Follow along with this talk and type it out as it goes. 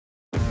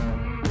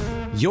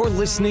You're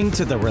listening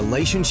to the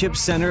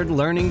Relationship-Centered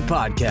Learning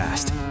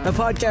Podcast, a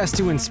podcast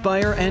to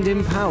inspire and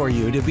empower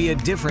you to be a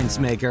difference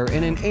maker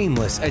in an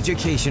aimless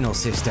educational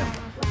system.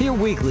 Hear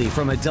weekly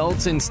from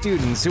adults and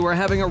students who are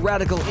having a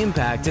radical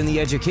impact in the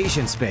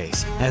education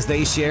space as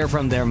they share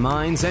from their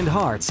minds and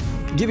hearts,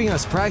 giving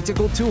us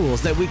practical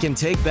tools that we can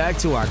take back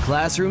to our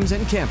classrooms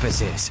and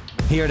campuses.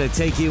 Here to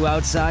take you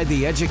outside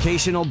the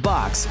educational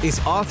box is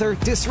author,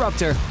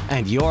 disruptor,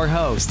 and your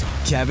host,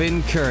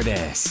 Kevin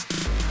Curtis.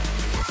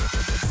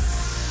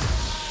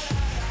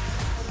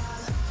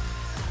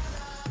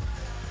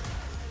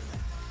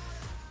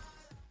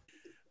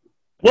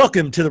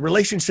 Welcome to the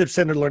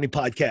Relationship-Centered Learning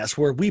Podcast,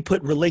 where we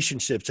put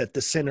relationships at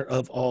the center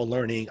of all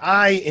learning.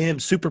 I am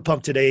super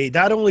pumped today.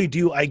 Not only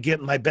do I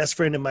get my best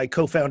friend and my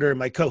co-founder and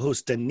my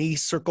co-host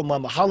Denise Circle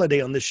Mama Holiday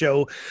on the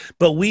show,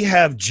 but we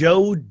have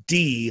Joe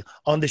D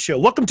on the show.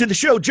 Welcome to the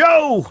show,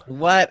 Joe.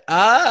 What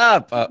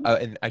up?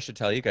 And I should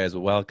tell you guys,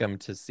 welcome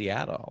to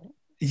Seattle.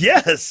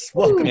 Yes,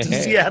 welcome to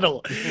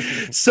Seattle.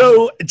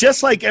 So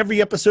just like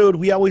every episode,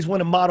 we always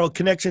want to model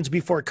connections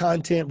before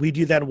content. We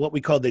do that in what we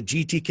call the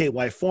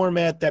GTKY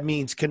format. That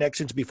means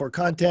connections before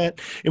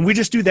content. And we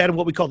just do that in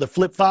what we call the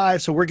flip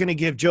five. So we're going to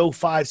give Joe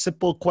 5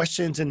 simple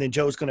questions, and then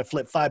Joe's going to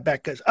flip 5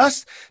 back at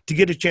us to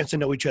get a chance to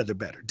know each other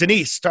better.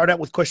 Denise, start out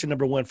with question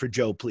number 1 for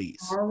Joe, please.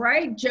 All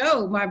right,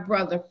 Joe, my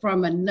brother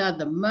from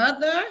another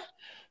mother.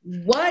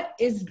 What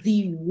is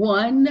the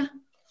one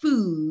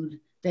food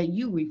that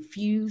you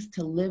refuse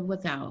to live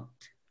without?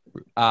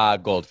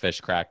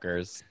 Goldfish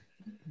crackers.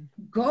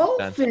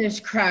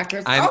 Goldfish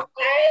crackers.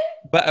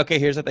 But okay,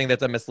 here's the thing.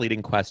 That's a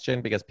misleading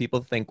question because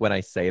people think when I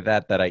say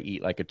that I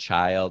eat like a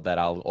child, that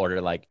I'll order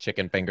like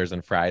chicken fingers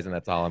and fries and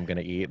that's all I'm going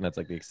to eat. And that's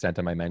like the extent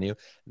of my menu.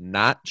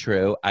 Not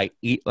true. I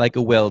eat like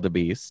a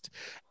wildebeest.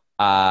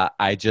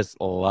 I just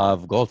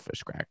love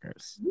goldfish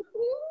crackers.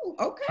 Ooh,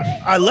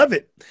 okay. I love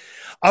it.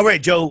 All right,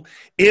 Joe.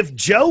 If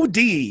Joe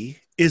D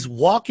is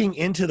walking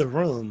into the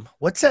room,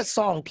 what's that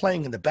song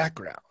playing in the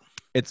background?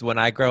 It's When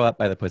I Grow Up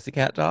by the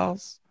Pussycat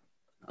Dolls.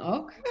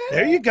 Okay.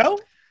 There you go.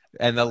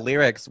 And the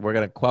lyrics, we're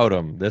going to quote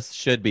them. This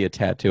should be a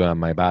tattoo on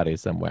my body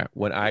somewhere.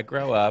 When I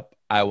grow up,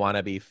 I want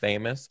to be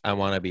famous. I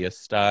want to be a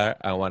star.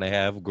 I want to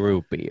have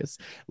groupies.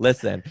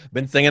 Listen,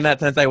 been singing that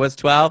since I was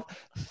 12.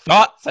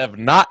 Thoughts have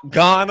not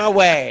gone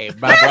away,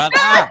 my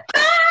brother.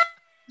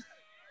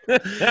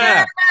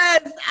 Yes,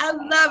 I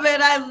love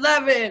it. I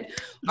love it.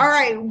 All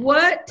right.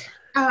 What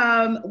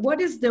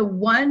is the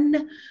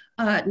one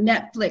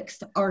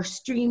Netflix or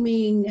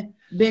streaming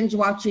binge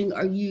watching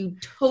are you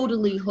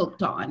totally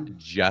hooked on?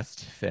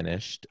 Just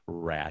finished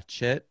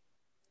Ratchet.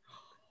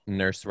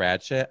 Nurse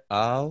Ratchet.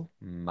 Oh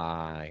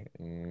my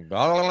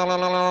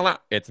God.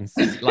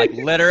 It's like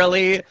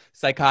literally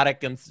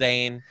psychotic,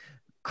 insane,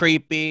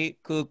 creepy,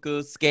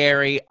 cuckoo,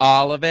 scary,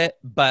 all of it,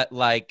 but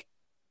like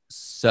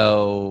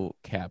so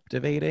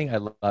captivating. I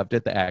loved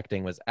it. The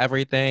acting was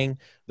everything.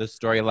 The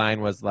storyline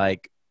was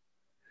like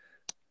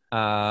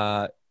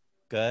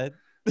good.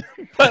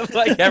 But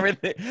like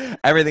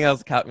everything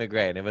else caught me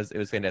great. It was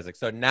fantastic.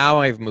 So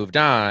now I've moved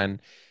on,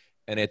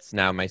 and it's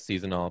now my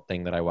seasonal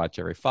thing that I watch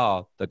every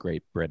fall, The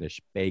Great British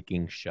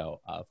Baking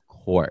Show, of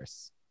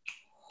course.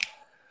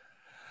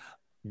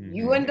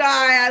 You and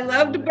I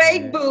love to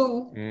bake,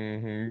 boo.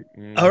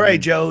 All right,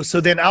 Joe.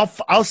 So then I'll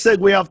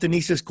segue off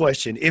Denise's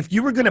question. If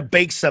you were going to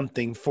bake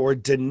something for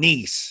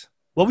Denise,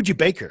 what would you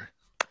bake her?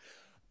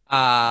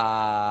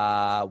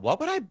 What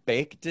would I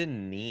bake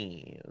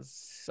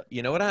Denise?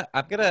 You know what?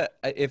 I'm gonna,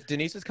 if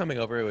Denise is coming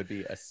over, it would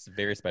be a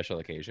very special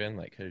occasion,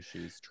 like because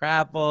she's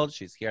traveled,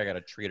 she's here, I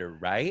gotta treat her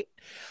right.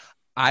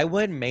 I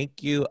would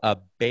make you a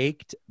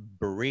baked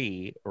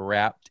brie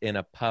wrapped in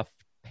a puff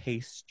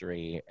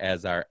pastry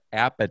as our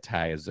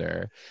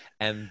appetizer,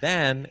 and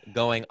then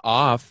going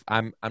off,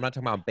 I'm not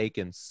talking about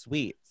bacon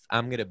sweets.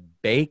 I'm going to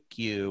bake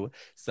you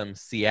some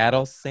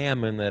Seattle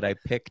salmon that I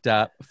picked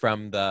up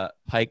from the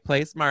Pike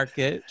Place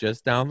Market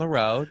just down the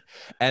road.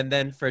 And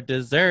then for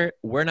dessert,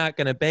 we're not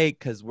going to bake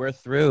because we're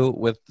through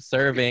with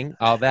serving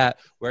all that.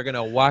 We're going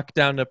to walk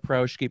down to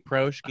Proshki,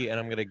 and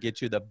I'm going to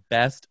get you the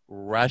best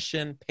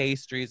Russian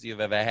pastries you've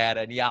ever had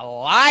in your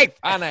life,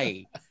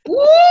 honey.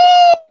 Woo!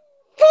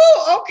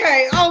 Ooh,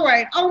 okay, all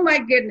right. Oh my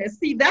goodness.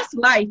 See, that's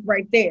life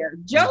right there.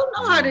 Joe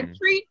know how to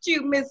treat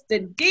you,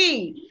 Mr.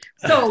 D.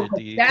 So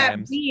with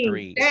that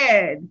being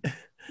said,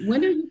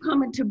 when are you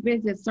coming to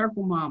visit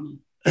Circle Mama?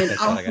 And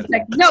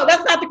no,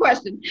 that's not the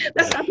question.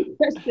 That's not the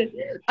question.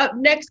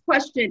 Next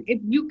question.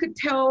 If you could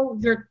tell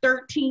your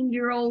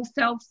 13-year-old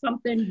self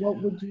something,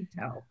 what would you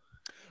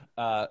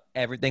tell?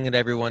 Everything that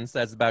everyone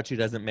says about you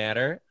doesn't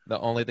matter. The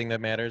only thing that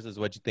matters is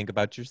what you think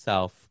about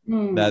yourself.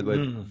 That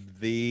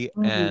would the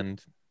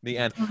end. The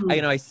end.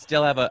 I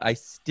still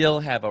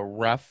have a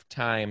rough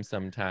time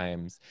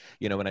sometimes,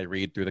 when I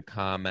read through the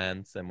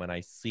comments and when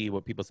I see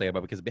what people say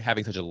about, because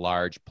having such a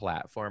large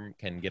platform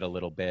can get a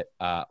little bit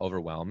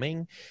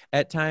overwhelming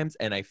at times.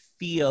 And I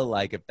feel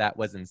like if that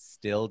was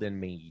instilled in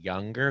me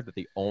younger, that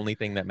the only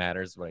thing that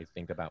matters is what I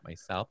think about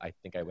myself, I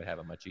think I would have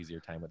a much easier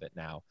time with it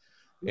now.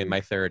 in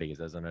my 30s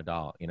as an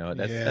adult. You know,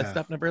 that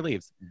stuff never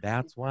leaves.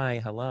 That's why,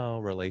 hello,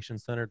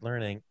 relation-centered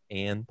learning,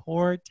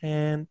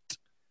 important.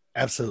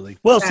 Absolutely.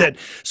 Well said.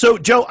 So,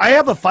 Joe, I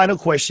have a final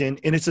question,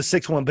 and it's a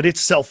sixth one, but it's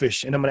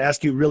selfish, and I'm going to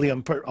ask you really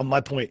on my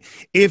point.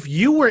 If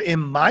you were in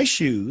my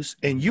shoes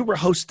and you were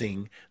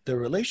hosting the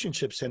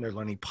Relationship Centered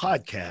Learning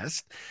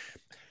podcast,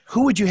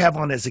 who would you have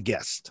on as a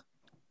guest?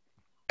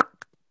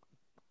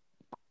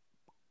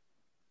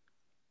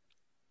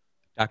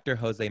 Dr.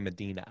 Jose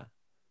Medina.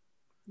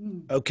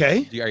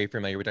 Okay. Are you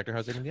familiar with Dr.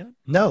 Jose Medina?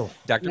 No.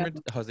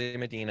 Jose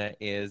Medina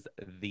is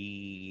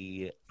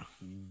the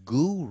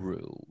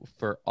guru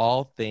for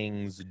all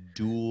things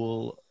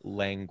dual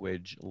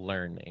language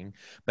learning,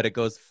 but it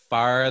goes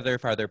farther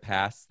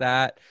past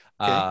that,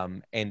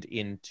 and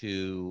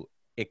into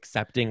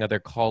accepting other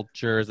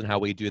cultures and how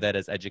we do that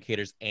as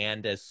educators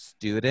and as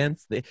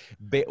students.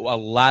 A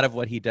lot of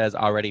what he does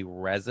already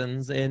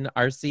resonates in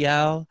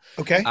RCL.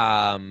 Okay.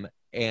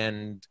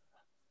 And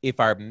if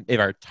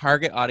our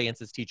target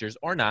audience is teachers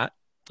or not,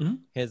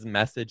 his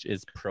message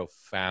is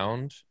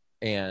profound,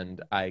 and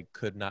I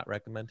could not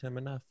recommend him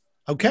enough.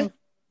 Okay.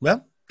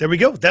 Well, there we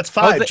go. That's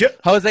 5.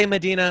 Jose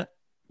Medina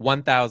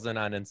 1000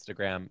 on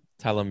Instagram.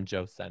 Tell him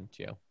Joe sent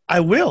you. I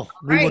will.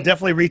 We will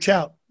definitely reach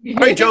out. All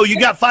right, Joe, you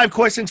got 5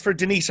 questions for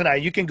Denise and I.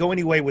 You can go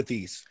any way with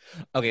these.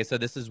 Okay, so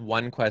this is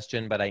one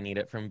question, but I need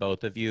it from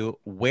both of you.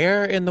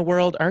 Where in the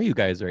world are you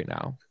guys right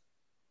now?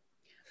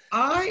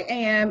 I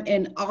am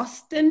in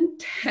Austin,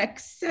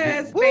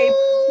 Texas, baby.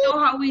 You know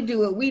how we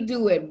do it. We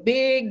do it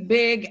big,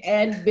 big,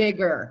 and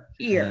bigger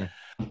here.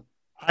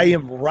 I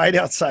am right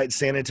outside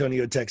San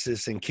Antonio,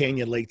 Texas, and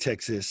Canyon Lake,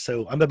 Texas.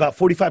 So I'm about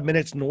 45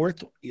 minutes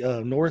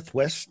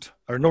northwest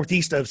or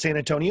northeast of San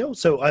Antonio.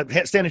 So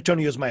San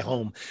Antonio is my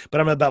home,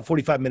 but I'm about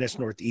 45 minutes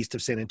northeast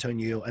of San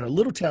Antonio in a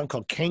little town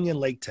called Canyon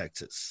Lake,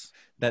 Texas.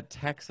 That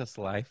Texas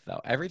life, though.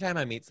 Every time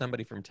I meet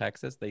somebody from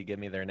Texas, they give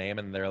me their name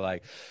and they're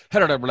like,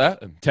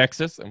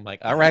 Texas. I'm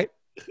like, all right,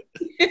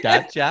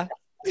 gotcha.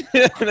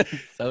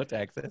 So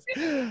Texas.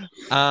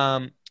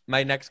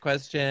 My next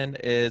question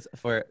is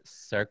for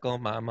Circle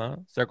Mama.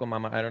 Circle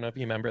Mama, I don't know if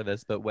you remember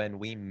this, but when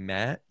we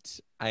met,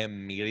 I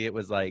immediately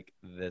was like,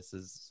 this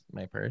is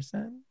my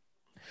person.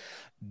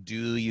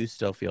 Do you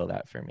still feel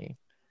that for me?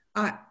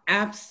 I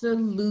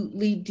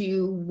absolutely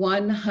do,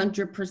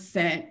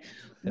 100%.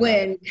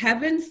 When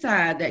Kevin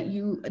said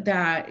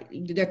that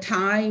the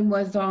time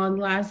was on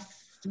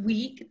last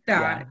week,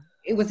 that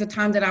it was the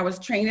time that I was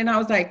training, I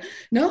was like,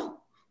 no,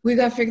 we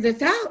got to figure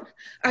this out.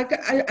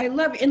 I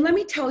love it. And let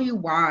me tell you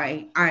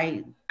why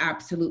I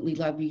absolutely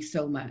love you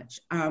so much.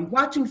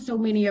 Watching so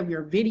many of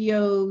your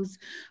videos,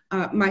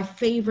 my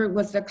favorite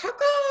was the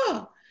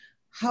Kaka.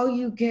 How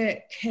you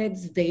get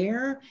kids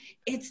there.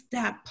 It's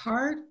that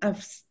part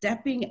of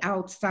stepping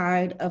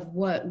outside of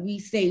what we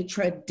say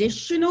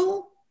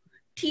traditional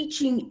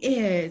teaching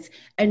is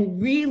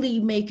and really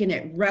making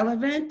it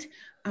relevant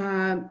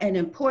and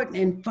important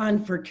and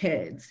fun for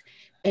kids.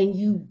 And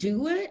you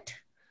do it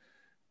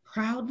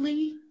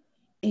proudly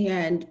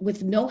and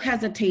with no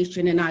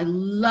hesitation. And I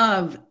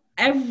love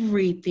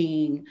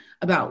everything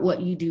about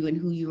what you do and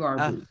who you are.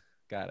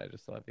 God, I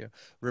just love you.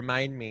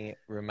 Remind me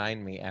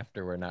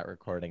after we're not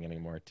recording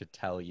anymore to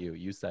tell you,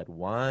 you said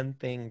one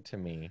thing to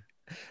me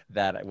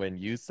that when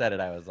you said it,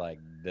 I was like,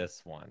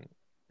 this one.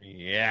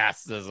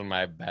 Yes, this is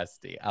my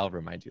bestie. I'll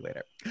remind you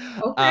later.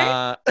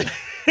 Okay.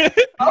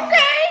 Okay.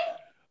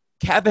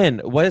 Kevin,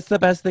 what is the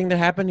best thing to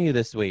happen to you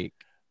this week?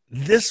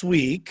 This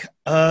week,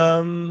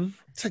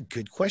 it's a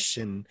good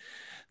question.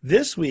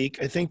 This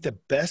week, I think the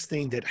best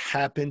thing that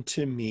happened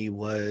to me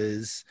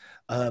was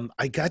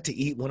I got to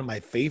eat one of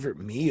my favorite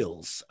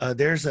meals.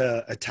 There's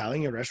a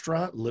Italian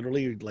restaurant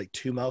literally like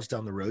 2 miles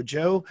down the road,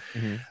 Joe.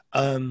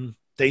 Mm-hmm.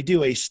 They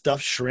do a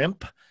stuffed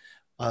shrimp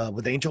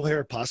with angel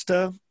hair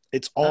pasta.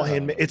 It's all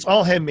handmade. It's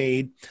all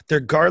handmade. Their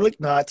garlic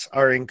knots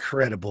are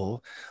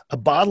incredible. A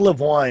bottle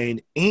of wine,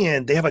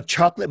 and they have a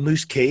chocolate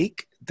mousse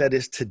cake that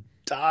is to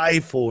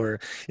die for.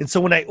 And so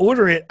when I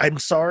order it, I'm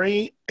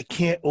sorry, I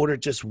can't order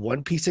just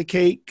one piece of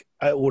cake.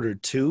 I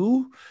ordered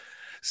 2.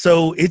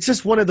 So it's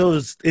just one of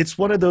those. It's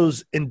one of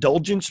those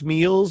indulgence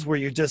meals where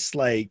you're just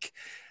like,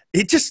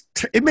 it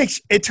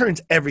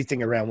turns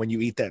everything around when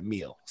you eat that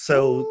meal.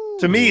 So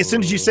to me, as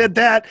soon as you said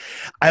that,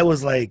 I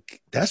was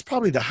like, that's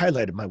probably the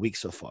highlight of my week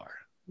so far.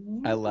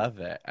 I love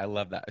it. I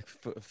love that.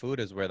 Food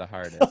is where the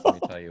heart is. Let me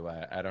tell you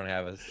what. I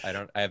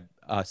have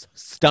a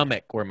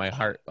stomach where my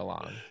heart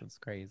belongs. It's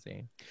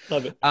crazy.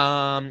 Love it.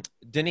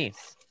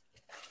 Denise,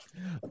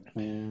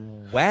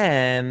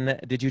 when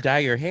did you dye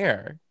your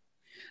hair?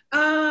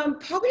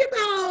 Probably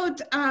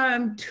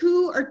about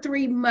 2 or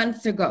 3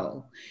 months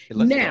ago.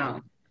 Now,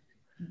 good.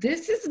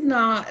 This is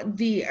not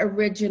the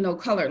original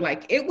color.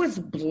 Like, it was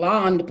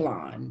blonde.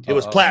 It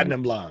was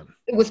platinum blonde.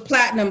 It was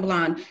platinum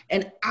blonde,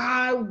 and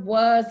I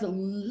was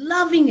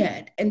loving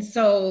it. And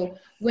so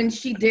when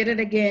she did it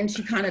again,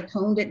 she kind of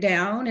toned it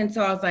down. And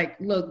so I was like,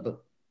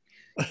 look,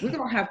 we're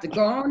going to have to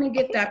go on and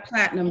get that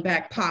platinum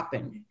back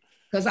popping,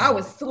 because I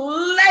was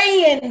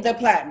slaying the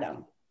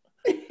platinum.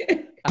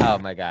 Oh,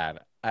 my God.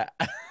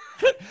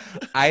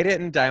 I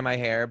didn't dye my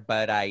hair,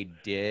 but I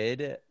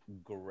did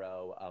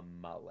grow a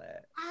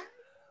mullet.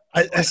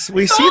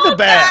 We see the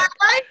back.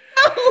 I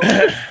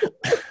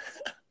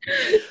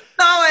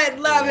know.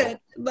 Love it.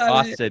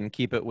 Austin,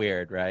 keep it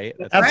weird, right?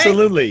 That's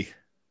absolutely.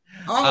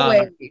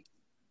 Always.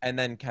 And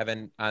then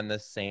Kevin, on the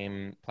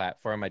same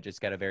platform, I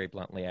just got to very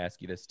bluntly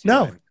ask you this too.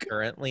 No. I'm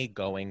currently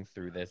going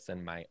through this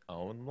in my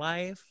own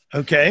life.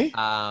 Okay.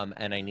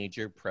 And I need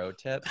your pro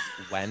tips.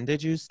 When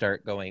did you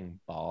start going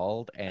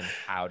bald, and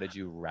how did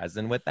you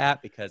reson with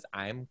that? Because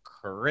I'm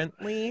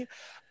currently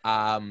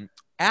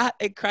at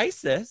a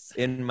crisis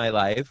in my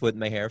life with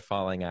my hair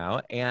falling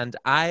out, and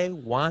I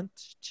want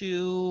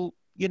to,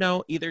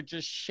 either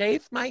just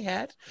shave my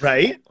head,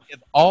 right,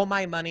 give all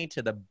my money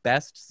to the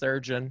best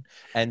surgeon,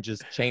 and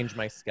just change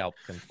my scalp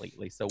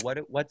completely. So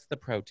what's the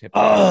pro tip?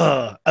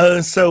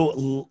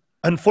 So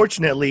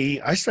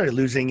unfortunately, I started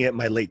losing it in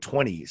my late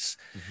 20s.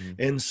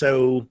 And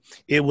so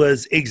it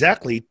was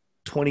exactly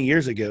 20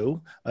 years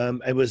ago.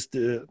 It was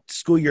the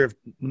school year of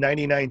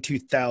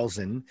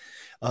 99-2000.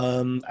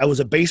 I was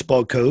a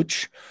baseball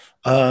coach.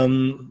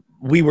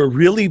 We were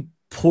really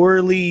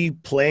poorly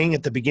playing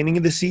at the beginning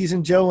of the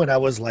season, Joe. And I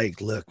was like,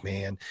 look,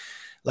 man,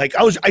 we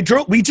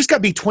just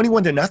got beat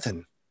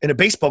 21-0 in a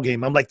baseball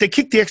game. I'm like, they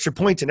kicked the extra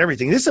points and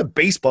everything. This is a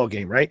baseball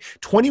game, right?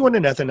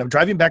 21-0. I'm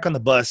driving back on the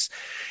bus,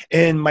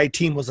 and my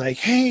team was like,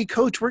 hey,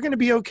 coach, we're going to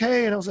be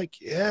okay. And I was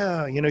like,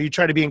 yeah, you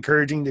try to be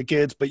encouraging the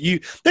kids, but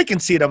they can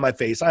see it on my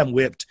face. I'm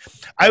whipped.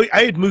 I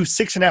had moved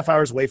 6.5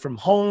 hours away from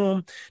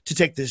home to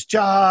take this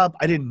job.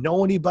 I didn't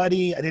know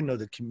anybody. I didn't know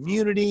the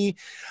community.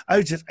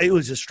 It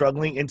was just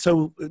struggling. And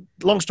so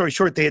long story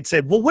short, they had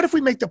said, well, what if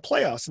we make the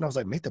playoffs? And I was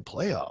like, make the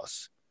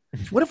playoffs?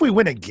 What if we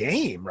win a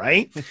game,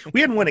 right? We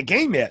hadn't won a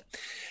game yet.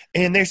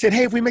 And they said,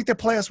 hey, if we make the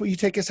playoffs, will you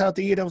take us out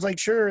to eat? I was like,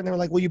 sure. And they were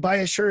like, will you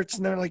buy us shirts?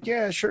 And they're like,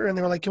 yeah, sure. And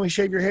they were like, can we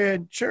shave your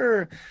head?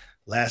 Sure.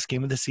 Last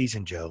game of the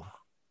season, Joe.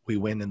 We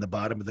win in the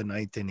bottom of the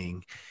 9th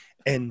inning.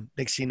 And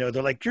next thing you know,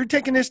 they're like, you're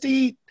taking us to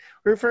eat.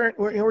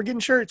 We're getting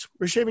shirts.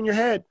 We're shaving your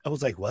head. I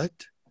was like, what?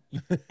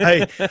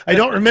 I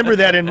don't remember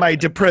that in my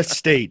depressed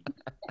state.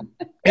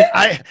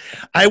 And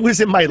I was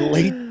in my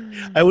late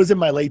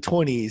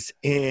 20s,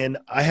 and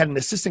I had an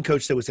assistant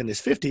coach that was in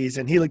his 50s,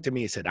 and he looked at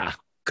me and said,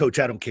 coach,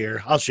 I don't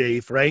care. I'll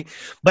shave, right?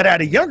 But I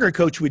had a younger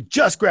coach who had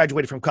just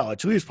graduated from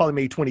college. So he was probably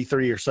maybe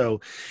 23 or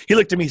so. He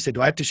looked at me and said,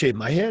 do I have to shave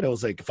my head? I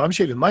was like, if I'm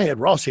shaving my head,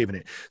 we're all shaving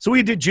it. So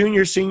we did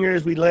juniors,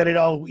 seniors. We did it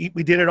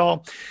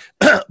all.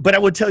 But I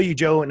would tell you,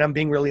 Joe, and I'm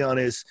being really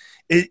honest,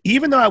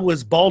 even though I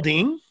was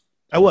balding,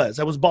 I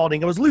was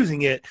balding. I was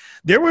losing it.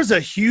 There was a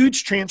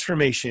huge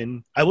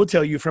transformation, I will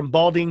tell you, from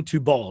balding to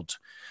bald.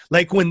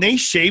 Like when they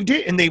shaved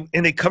it and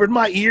they covered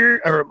my ear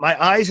or my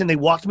eyes, and they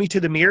walked me to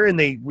the mirror and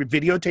they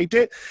videotaped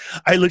it,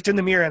 I looked in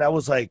the mirror and I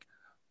was like,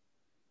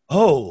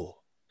 oh,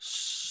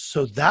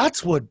 so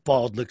that's what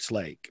bald looks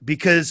like.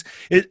 Because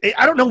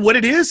I don't know what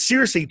it is.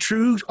 Seriously,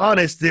 true,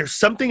 honest. There's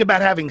something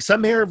about having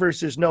some hair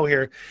versus no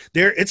hair.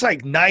 It's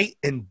like night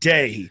and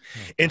day.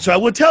 And so I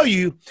will tell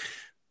you,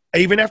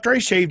 even after I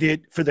shaved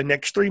it, for the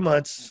next 3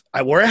 months,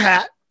 I wore a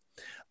hat.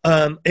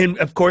 And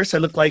of course I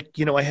looked like,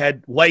 I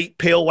had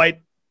pale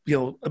white,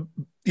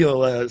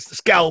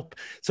 scalp.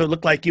 So it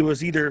looked like it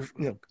was either,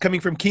 coming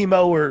from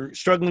chemo or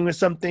struggling with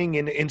something.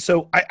 And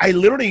so I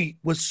literally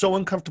was so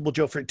uncomfortable,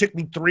 Joe, it took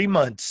me 3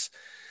 months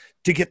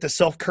to get the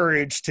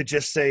self-courage to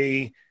just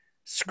say,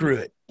 screw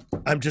it.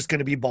 I'm just going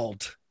to be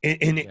bald.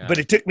 But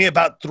it took me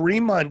about 3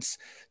 months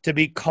to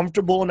be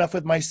comfortable enough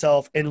with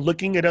myself and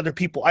looking at other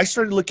people. I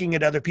started looking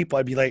at other people.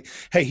 I'd be like,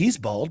 hey, he's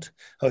bald.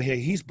 Oh, yeah,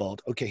 he's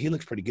bald. Okay, he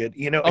looks pretty good.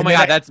 Oh my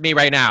God, that's me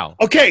right now.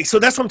 Okay, so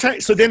that's what I'm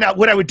trying. So then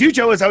what I would do,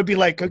 Joe, is I would be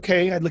like,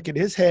 okay, I'd look at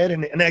his head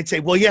and I'd say,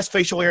 well, yes,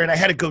 facial hair. And I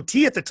had a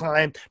goatee at the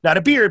time, not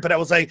a beard, but I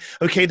was like,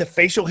 okay, the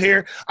facial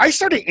hair. I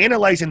started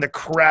analyzing the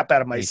crap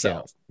out of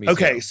myself. Me too.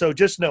 Okay, so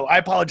just know, I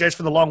apologize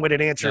for the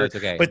long-winded answer. No, it's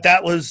okay. But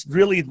that was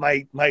really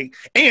my,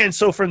 and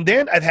so from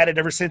then I've had it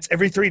ever since.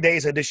 Every 3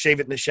 days I just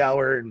shave it in the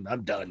shower and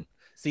I'm done.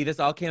 See,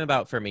 this all came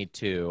about for me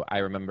too. I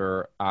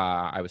remember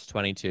I was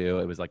 22.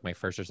 It was like my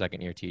first or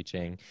second year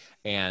teaching,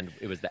 and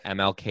it was the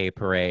MLK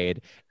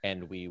parade,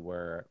 and we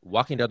were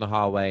walking down the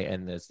hallway,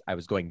 and I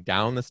was going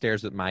down the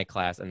stairs with my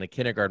class, and the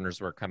kindergartners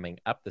were coming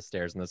up the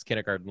stairs, and this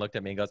kindergarten looked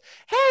at me and goes,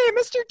 hey,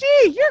 Mr.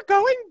 D, you're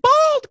going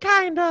bald,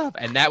 kind of.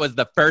 And that was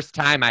the first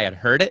time I had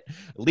heard it.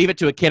 Leave it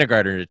to a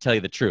kindergartner to tell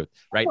you the truth,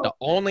 right? The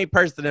only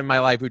person in my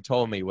life who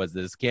told me was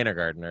this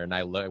kindergartner, and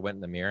I went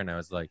in the mirror, and I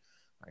was like,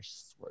 I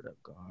swear to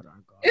God, I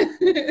got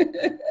it.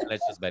 And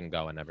it's just been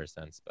going ever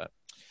since. But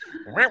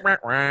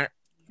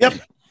yep,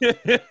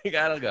 you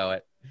gotta go.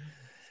 It's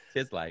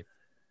his life.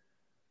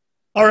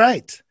 All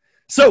right.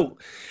 So,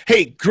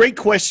 hey, great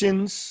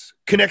questions.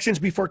 Connections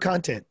before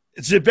content.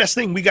 It's the best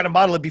thing. We got to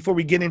model it before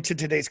we get into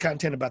today's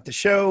content about the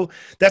show.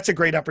 That's a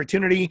great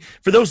opportunity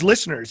for those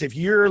listeners. If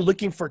you're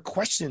looking for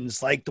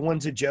questions like the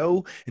ones that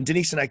Joe and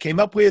Denise and I came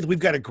up with, we've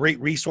got a great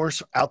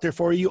resource out there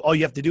for you. All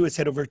you have to do is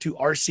head over to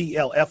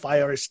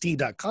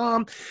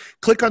rclfirst.com.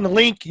 Click on the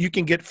link. You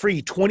can get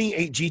free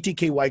 28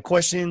 GTKY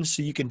questions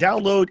so you can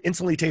download,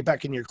 instantly take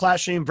back in your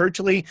classroom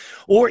virtually,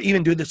 or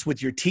even do this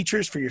with your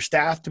teachers for your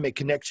staff to make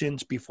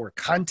connections before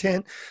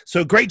content.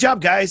 So great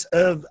job, guys,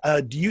 of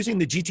using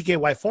the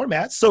GTKY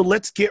format. So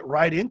let's get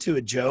right into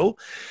it, Joe.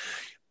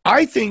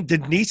 I think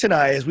Denise and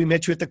I, as we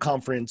met you at the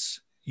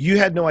conference, you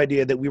had no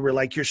idea that we were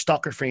like your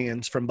stalker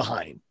fans from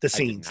behind the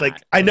scenes.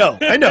 I know.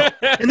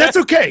 And that's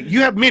okay.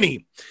 You have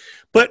many.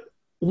 But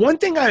one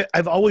thing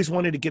I've always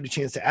wanted to get a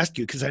chance to ask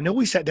you, because I know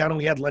we sat down and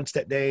we had lunch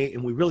that day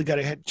and we really got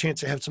a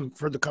chance to have some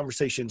further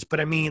conversations. But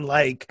I mean,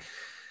 like,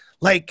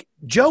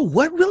 Joe,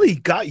 what really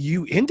got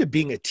you into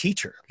being a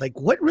teacher? Like,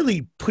 what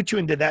really put you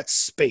into that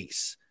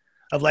space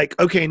of like,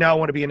 okay, now I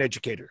want to be an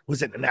educator?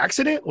 Was it an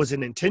accident? Was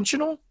it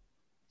intentional?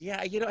 Yeah,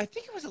 I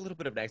think it was a little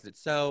bit of an accident.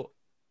 So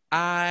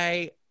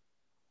the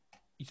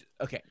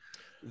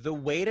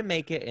way to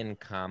make it in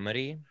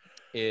comedy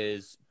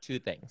is two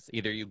things.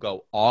 Either you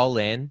go all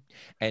in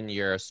and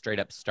you're a straight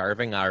up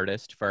starving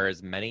artist for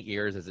as many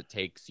years as it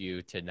takes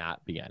you to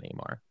not be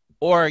anymore,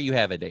 or you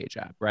have a day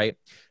job, right?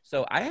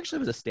 So I actually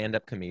was a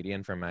stand-up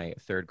comedian for my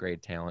third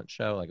grade talent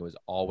show. Like, it was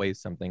always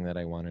something that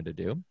I wanted to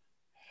do.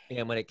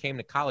 And when it came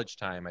to college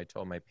time, I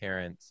told my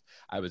parents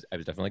I was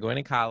definitely going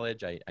to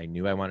college. I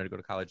knew I wanted to go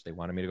to college. They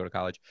wanted me to go to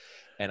college.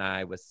 And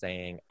I was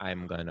saying,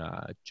 I'm going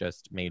to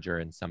just major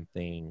in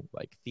something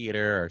like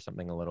theater or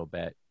something a little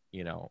bit,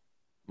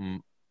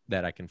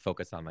 that I can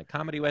focus on my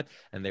comedy with.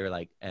 And they were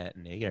like,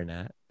 no, you're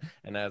not.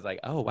 And I was like,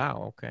 oh,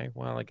 wow. Okay.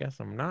 Well, I guess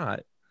I'm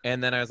not.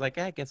 And then I was like,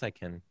 I guess I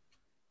can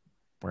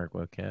work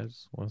with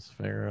kids. Let's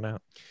figure it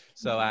out.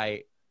 So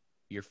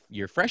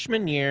your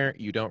freshman year,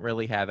 you don't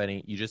really have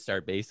any, you just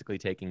start basically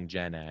taking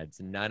gen eds,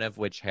 none of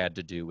which had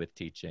to do with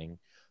teaching.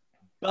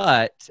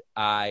 But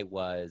I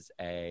was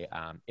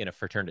in a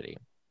fraternity.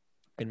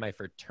 And my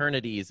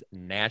fraternity's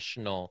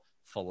national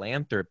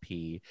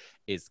philanthropy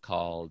is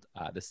called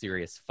the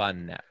Serious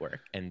Fun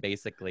Network. And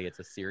basically it's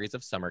a series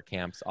of summer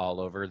camps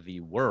all over the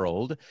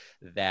world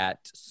that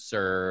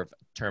serve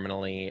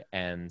terminally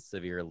and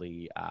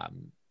severely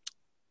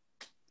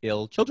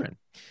ill children.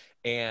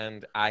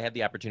 And I had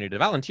the opportunity to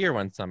volunteer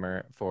one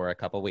summer for a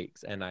couple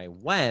weeks. And I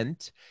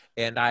went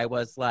and I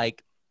was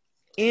like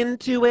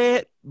into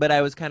it, but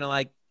I was kind of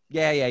like,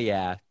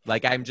 yeah.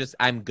 Like,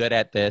 I'm good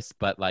at this,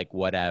 but like,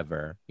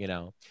 whatever,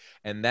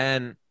 And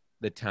then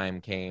the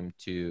time came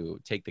to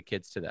take the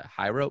kids to the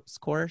high ropes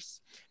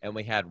course. And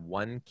we had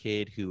one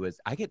kid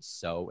I get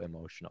so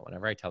emotional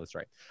whenever I tell the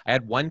story. I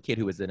had one kid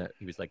who was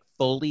like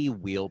fully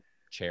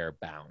wheelchair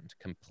bound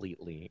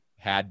completely,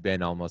 had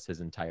been almost his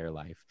entire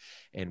life,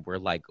 and we're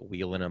like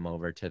wheeling him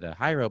over to the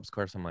high ropes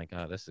course. I'm like,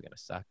 oh, this is gonna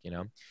suck.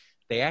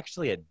 They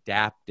actually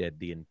adapted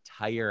the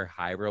entire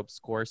high ropes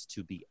course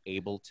to be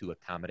able to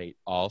accommodate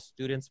all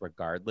students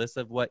regardless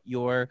of what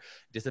your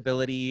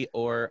disability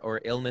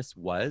or illness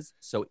was.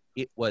 So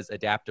it was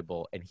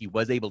adaptable, and he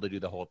was able to do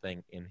the whole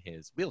thing in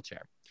his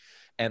wheelchair.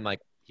 And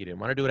like, he didn't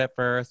want to do it at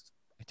first.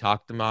 I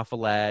talked him off a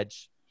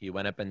ledge. He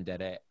went up and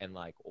did it. And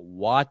like,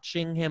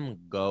 watching him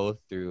go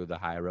through the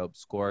high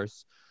ropes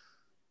course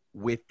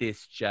with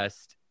this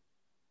just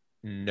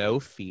no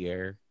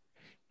fear,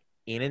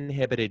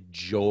 uninhibited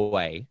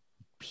joy,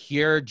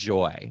 pure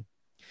joy,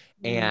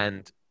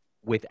 and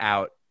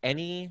without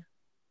any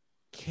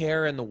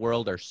care in the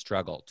world or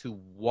struggle, to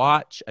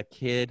watch a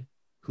kid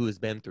who has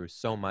been through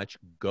so much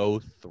go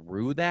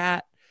through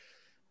that.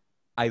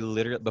 I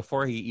literally,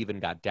 before he even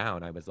got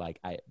down, I was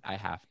like, I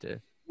have to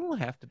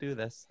do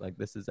this. Like,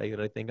 this is what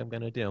I think I'm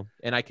going to do.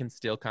 And I can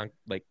still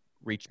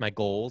reach my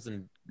goals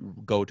and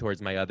go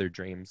towards my other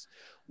dreams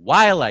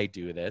while I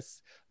do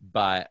this,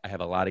 but I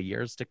have a lot of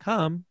years to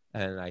come,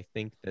 and I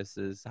think this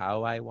is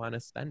how I want to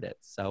spend it.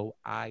 So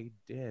I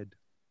did.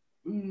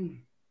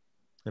 And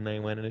I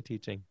went into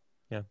teaching.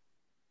 Yeah.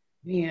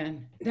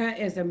 Man, that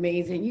is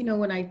amazing.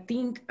 When I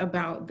think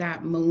about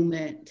that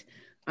moment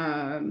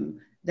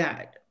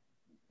that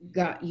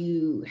got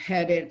you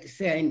headed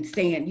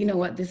saying, you know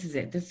what, this is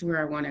it. This is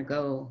where I want to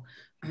go.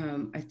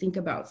 I think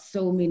about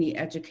so many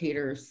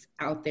educators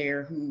out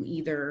there who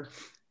either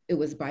it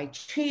was by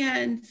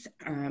chance,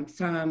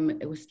 some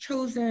it was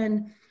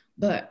chosen,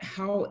 but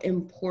how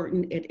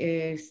important it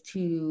is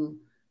to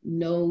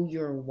know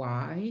your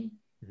why,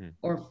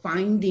 or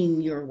finding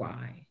your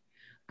why.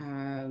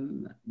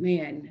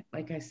 Man,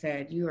 like I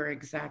said, you are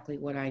exactly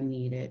what I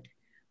needed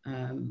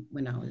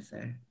when I was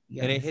a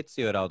young. And it hits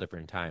you at all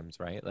different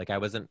times, right? Like, I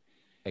wasn't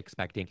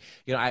expecting,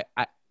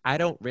 I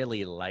don't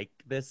really like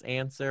this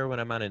answer when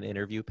I'm on an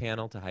interview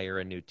panel to hire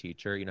a new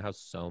teacher. You know how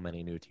so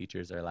many new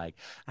teachers are like,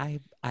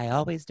 I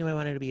always knew I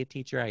wanted to be a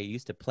teacher. I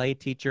used to play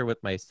teacher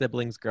with my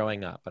siblings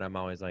growing up. But I'm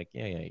always like,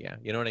 yeah.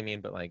 You know what I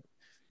mean? But like,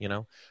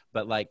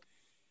 but like,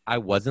 I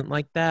wasn't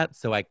like that.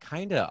 So I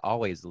kind of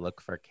always look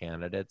for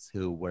candidates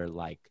who were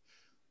like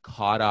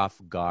caught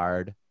off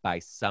guard by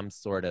some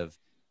sort of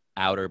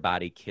outer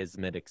body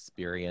kismet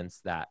experience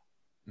that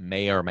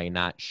may or may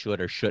not, should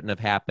or shouldn't have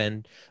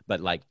happened,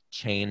 but like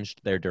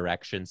changed their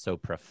direction so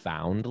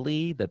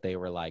profoundly that they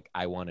were like,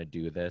 I want to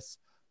do this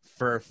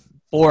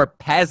for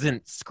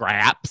peasant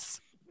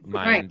scraps,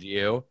 mind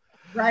you.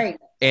 Right.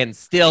 And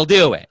still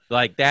do it.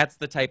 Like, that's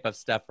the type of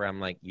stuff where I'm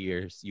like,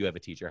 you have a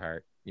teacher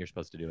heart. You're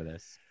supposed to do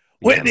this.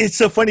 Well, it's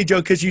so funny, Joe,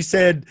 because you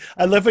said,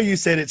 I love how you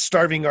said it's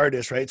starving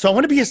artist, right? So I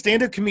want to be a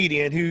stand-up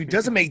comedian who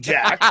doesn't make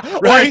jack,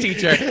 right? Or a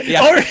teacher.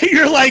 Yeah. Or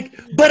you're like,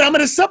 but I'm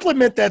going to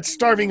supplement that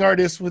starving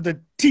artist with a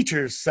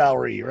teacher's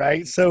salary,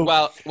 right? So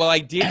well, I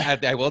did.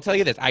 I will tell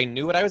you this. I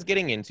knew what I was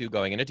getting into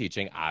going into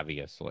teaching,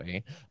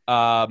 obviously,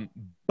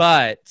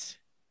 but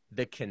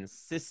the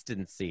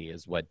consistency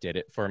is what did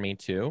it for me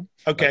too.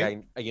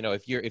 Okay, like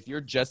if you're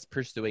just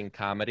pursuing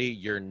comedy,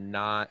 you're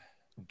not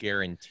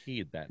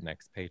guaranteed that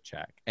next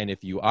paycheck, and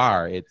if you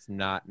are, it's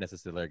not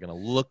necessarily going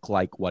to look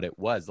like what it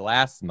was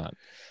last month.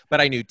 But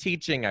I knew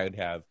teaching, I would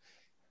have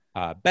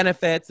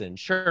benefits,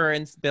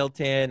 insurance built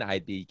in.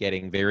 I'd be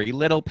getting very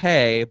little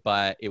pay,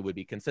 but it would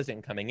be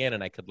consistent coming in,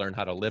 and I could learn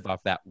how to live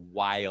off that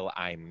while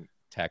I'm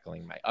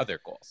tackling my other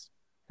goals.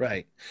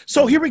 Right.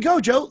 So here we go,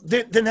 Joe.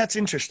 Then that's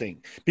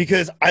interesting,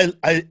 because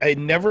I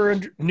never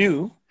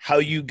knew how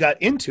you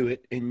got into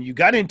it, and you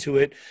got into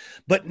it,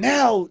 but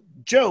now,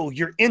 Joe,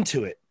 you're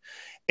into it.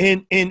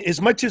 And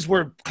as much as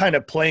we're kind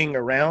of playing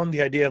around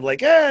the idea of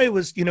like, it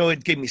was,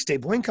 it gave me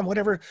stable income,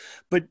 whatever.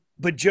 But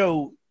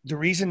Joe, the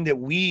reason that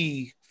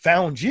we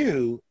found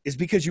you is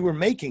because you were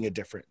making a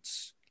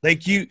difference.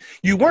 Like you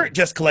weren't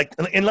just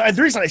collecting. And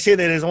the reason I say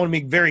that is I want to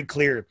make very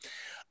clear.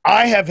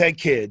 I have had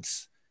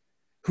kids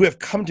who have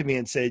come to me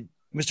and said,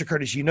 Mr.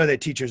 Curtis,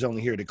 that teacher's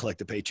only here to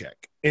collect a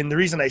paycheck. And the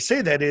reason I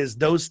say that is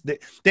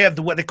they have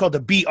what they call the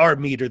BR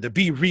meter, the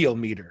be real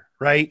meter,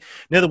 right?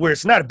 In other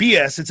words, it's not a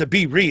BS, it's a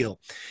be real.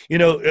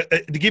 To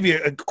give you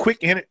a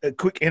quick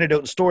anecdote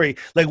and story,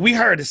 like we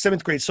hired a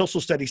 7th grade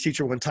social studies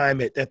teacher one time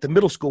at the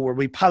middle school where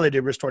we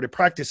piloted restorative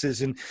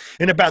practices. And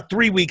about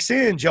 3 weeks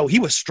in, Joe, he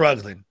was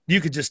struggling.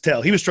 You could just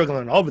tell he was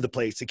struggling all over the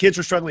place. The kids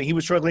were struggling. He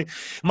was struggling.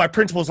 My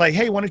principal was like,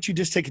 hey, why don't you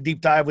just take a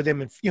deep dive with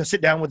him and,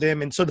 sit down with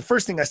him. And so the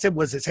first thing I said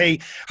was, hey,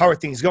 how are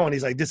things going?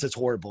 He's like, this is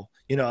horrible.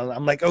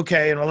 I'm like,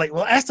 okay. And I'm like,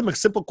 well, ask him a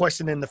simple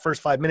question in the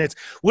first 5 minutes.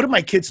 What do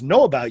my kids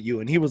know about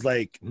you? And he was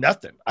like,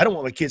 nothing. I don't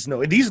want my kids to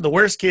know. These are the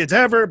worst kids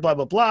ever, blah,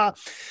 blah, blah.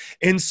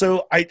 And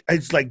so I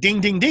was like,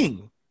 ding, ding,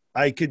 ding.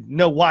 I could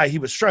know why he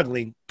was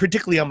struggling,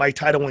 particularly on my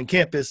Title I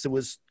campus. It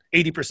was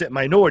 80%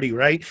 minority,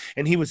 right?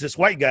 And he was this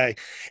white guy.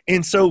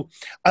 And so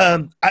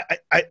I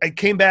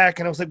came back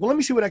and I was like, well, let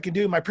me see what I can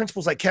do. My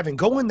principal's like, Kevin,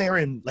 go in there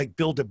and like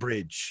build a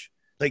bridge.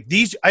 Like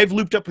I've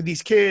looped up with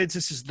these kids.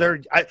 This is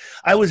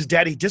I was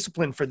daddy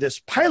discipline for this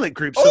pilot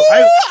group. So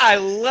I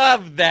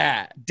love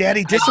that.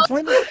 Daddy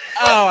discipline?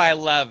 I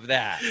love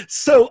that.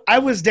 So I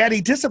was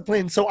daddy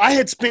discipline. So I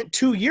had spent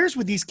 2 years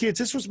with these kids.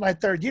 This was my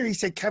 3rd year. He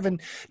said, Kevin,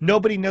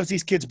 nobody knows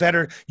these kids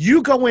better.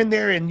 You go in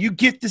there and you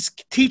get this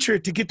teacher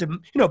to get to,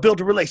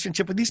 build a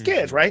relationship with these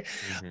kids, right?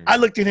 Mm-hmm. I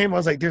looked at him. I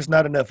was like, there's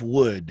not enough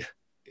wood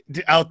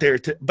out there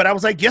but I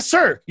was like, yes,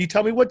 sir. You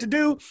tell me what to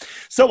do.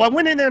 So I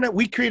went in there and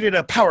we created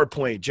a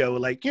PowerPoint, Joe,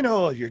 like,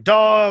 your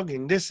dog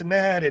and this and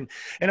that. And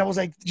I was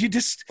like,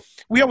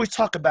 we always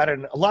talk about it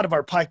in a lot of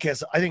our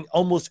podcasts. I think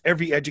almost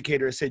every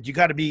educator has said, you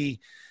got to be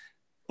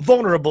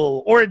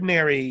vulnerable,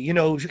 ordinary,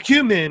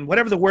 human,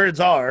 whatever the words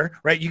are,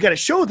 right? You got to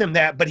show them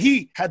that. But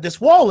he had this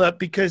wall up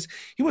because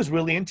he was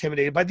really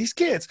intimidated by these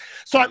kids.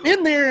 So I'm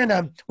in there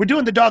and we're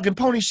doing the dog and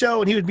pony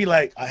show. And he would be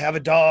like, I have a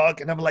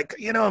dog. And I'm like,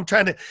 I'm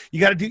trying to, you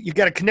got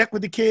to connect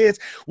with the kids.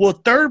 Well,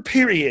 3rd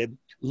period,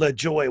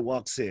 LaJoy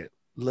walks in.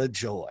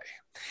 LaJoy.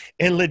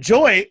 And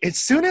LaJoy, as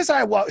soon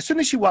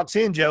as she walks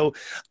in, Joe,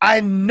 I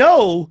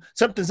know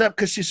something's up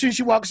because as soon as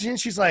she walks in,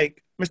 she's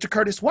like, Mr.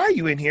 Curtis, why are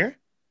you in here?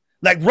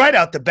 Like right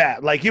out the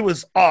bat, like it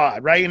was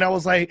odd, right? And I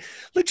was like,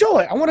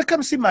 LaJoy, I want to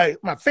come see my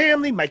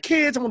family, my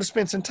kids. I want to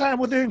spend some time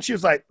with her. And she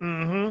was like,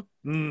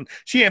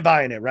 she ain't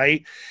buying it,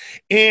 right?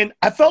 And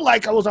I felt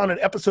like I was on an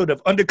episode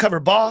of Undercover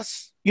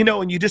Boss,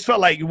 and you just felt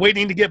like you're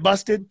waiting to get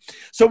busted.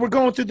 So we're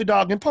going through the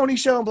dog and pony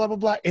show and blah, blah,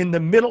 blah. In the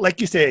middle, like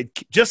you said,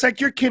 just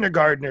like your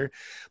kindergartner,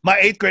 my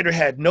 8th grader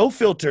had no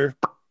filter.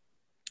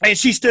 And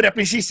she stood up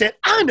and she said,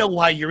 I know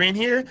why you're in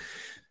here.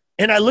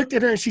 And I looked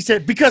at her and she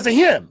said, because of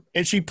him.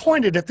 And she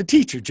pointed at the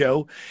teacher,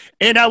 Joe.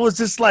 And I was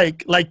just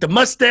like the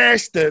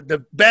mustache,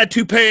 the bad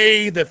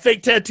toupee, the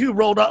fake tattoo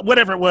rolled up,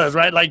 whatever it was,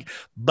 right? Like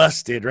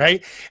busted,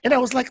 right? And I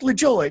was like,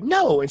 LaJoy,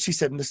 no. And she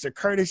said, Mr.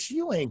 Curtis,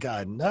 you ain't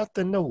got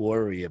nothing to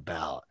worry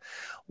about.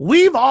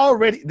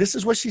 This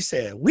is what she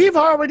said. We've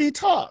already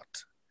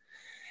talked.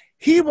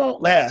 He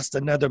won't last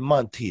another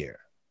month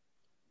here.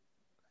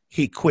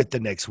 He quit the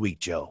next week,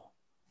 Joe.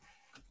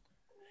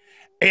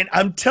 And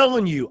I'm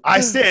telling you, I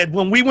said,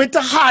 when we went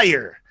to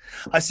hire,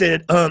 I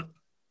said,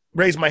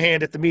 raised my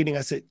hand at the meeting.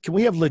 I said, can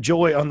we have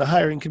LaJoy on the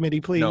hiring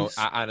committee, please? No,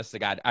 honest to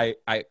God, I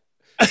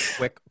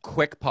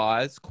quick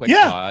pause.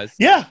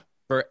 Yeah.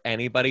 For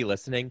anybody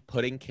listening,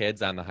 putting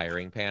kids on the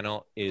hiring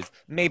panel is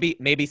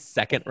maybe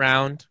second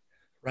round.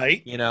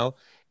 Right.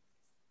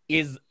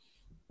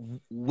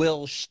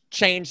 will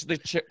change the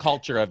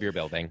culture of your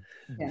building.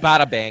 Yeah.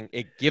 Bada bang.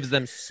 It gives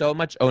them so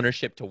much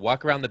ownership to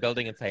walk around the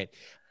building and say,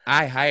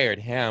 I hired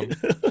him.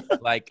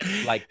 like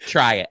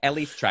try it. At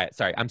least try it.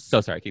 Sorry. I'm so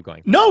sorry. Keep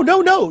going.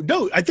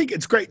 No. I think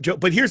it's great, Joe.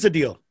 But here's the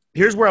deal.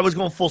 Here's where I was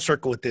going full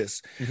circle with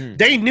this. Mm-hmm.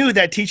 They knew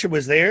that teacher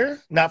was there,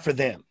 not for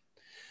them.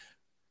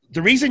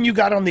 The reason you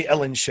got on the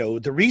Ellen show,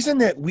 the reason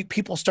that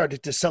people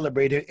started to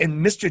celebrate it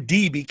and Mr.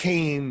 D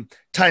became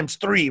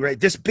 ×3, right?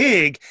 This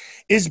big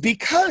is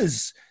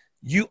because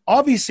you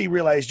obviously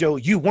realized, Joe,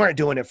 you weren't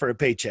doing it for a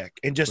paycheck.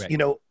 And just, right.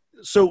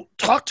 So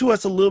talk to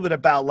us a little bit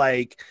about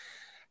like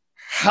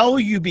how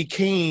you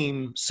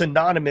became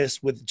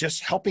synonymous with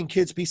just helping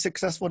kids be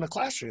successful in a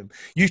classroom.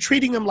 You're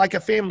treating them like a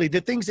family.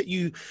 The things that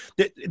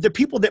the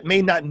people that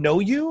may not know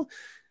you,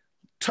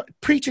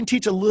 preach and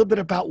teach a little bit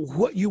about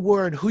what you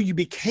were and who you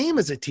became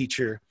as a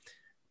teacher,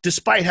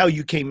 despite how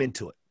you came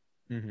into it.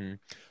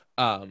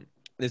 Mm-hmm.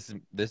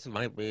 This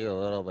might be a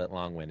little bit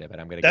long-winded, but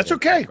I'm going to. That's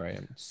okay.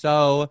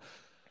 So,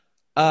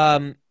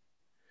 I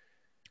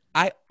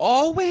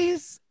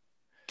always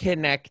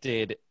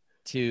connected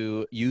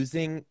to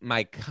using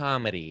my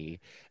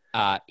comedy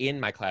in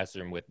my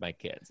classroom with my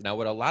kids. Now,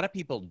 if a lot of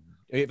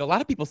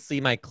people see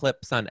my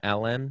clips on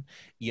Ellen,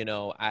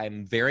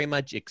 I'm very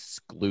much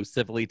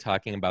exclusively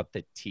talking about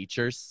the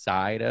teacher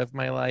side of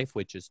my life,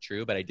 which is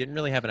true, but I didn't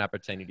really have an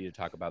opportunity to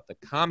talk about the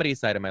comedy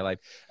side of my life.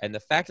 And the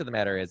fact of the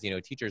matter is,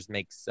 teachers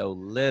make so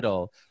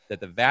little that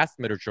the vast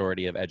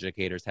majority of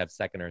educators have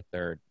second or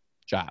third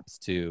jobs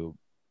to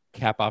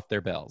cap off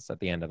their bills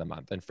at the end of the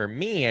month. And for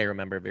me, I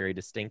remember very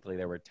distinctly,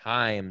 there were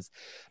times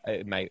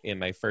in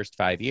my first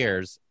 5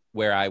 years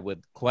where I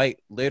would quite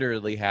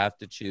literally have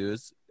to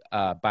choose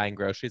buying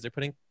groceries or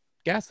putting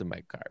gas in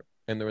my car.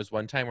 And there was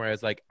one time where I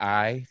was like,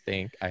 I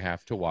think I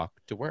have to walk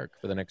to work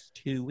for the next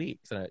 2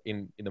 weeks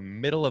in the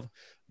middle of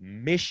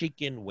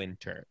Michigan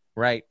winter,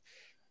 right?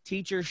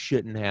 Teachers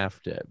shouldn't have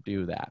to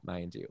do that,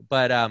 mind you.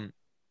 But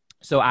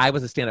so I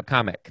was a stand-up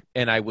comic,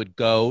 and I would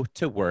go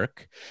to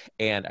work,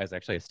 and I was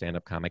actually a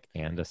stand-up comic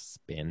and a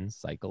spin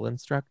cycle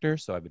instructor.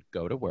 So I would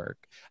go to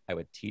work, I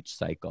would teach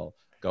cycle,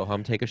 go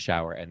home, take a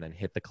shower, and then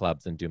hit the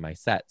clubs and do my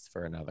sets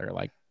for another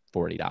like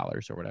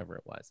 $40 or whatever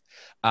it was.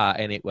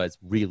 And it was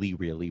really,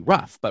 really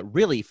rough, but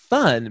really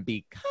fun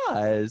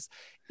because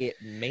it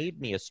made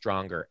me a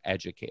stronger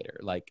educator.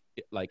 Like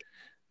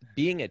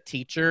being a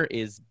teacher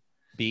is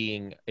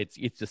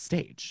it's a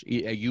stage.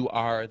 You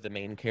are the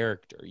main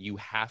character. You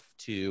have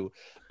to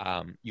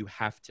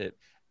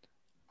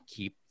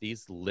keep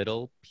these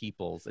little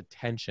people's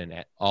attention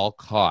at all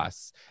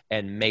costs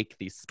and make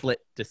these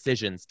split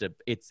decisions.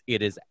 It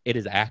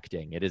is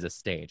acting. It is a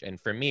stage. And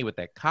for me, with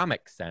that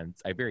comic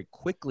sense, I very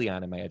quickly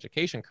on in my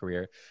education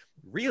career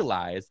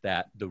realized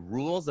that the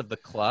rules of the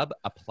club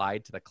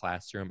applied to the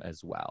classroom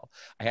as well.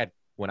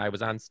 When I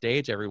was on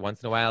stage, every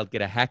once in a while, I'd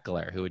get a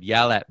heckler who would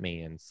yell at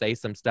me and say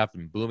some stuff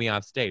and boo me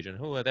off stage. And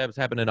that was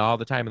happening all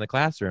the time in the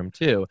classroom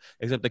too,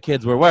 except the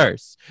kids were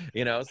worse,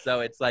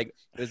 So it's like,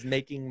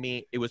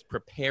 it was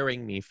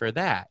preparing me for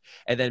that.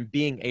 And then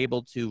being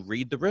able to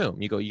read the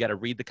room. You got to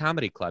read the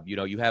comedy club. You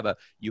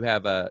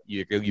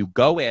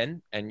go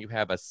in and you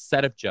have a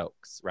set of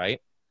jokes, right?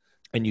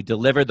 And you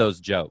deliver those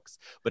jokes.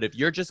 But if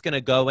you're just going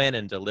to go in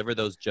and deliver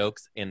those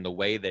jokes in the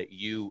way that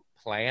you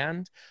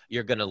planned,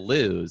 you're going to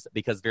lose,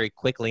 because very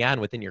quickly on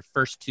within your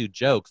first 2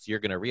 jokes, you're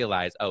going to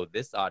realize, oh,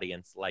 this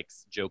audience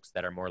likes jokes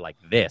that are more like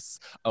this.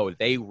 Oh,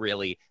 they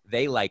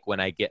like when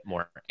I get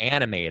more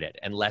animated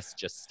and less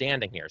just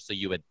standing here. So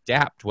you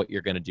adapt what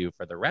you're going to do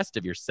for the rest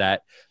of your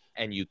set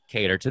and you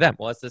cater to them.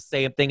 Well, it's the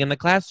same thing in the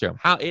classroom.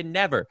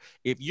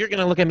 If you're going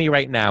to look at me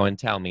right now and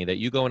tell me that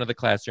you go into the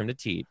classroom to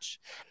teach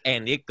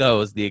and it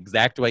goes the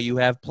exact way you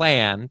have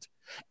planned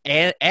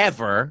and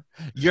ever,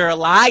 you're a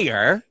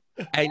liar.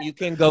 And you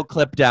can go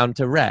clip down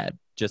to red.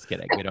 Just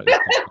kidding. We don't use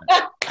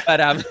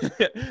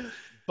that.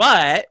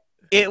 But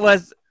it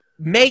was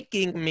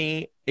making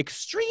me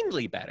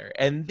extremely better.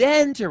 And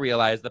then to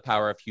realize the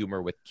power of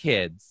humor with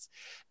kids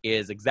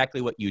is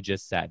exactly what you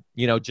just said.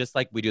 Just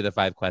like we do the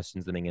 5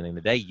 questions in the beginning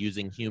of the day,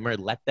 using humor,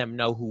 let them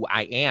know who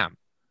I am.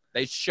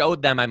 It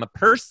showed them I'm a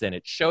person.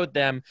 It showed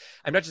them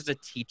I'm not just a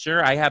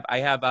teacher. I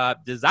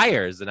have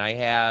desires, and I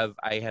have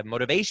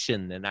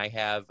motivation, and I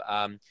have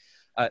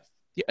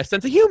a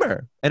sense of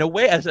humor, and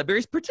a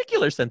very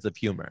particular sense of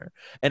humor.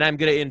 And I'm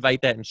going to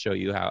invite that and show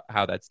you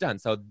how that's done.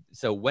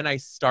 So when I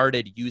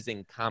started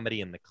using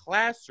comedy in the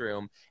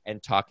classroom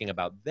and talking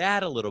about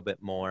that a little bit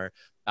more,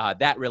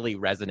 that really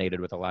resonated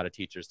with a lot of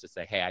teachers to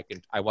say, hey,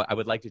 I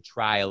would like to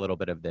try a little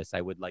bit of this. I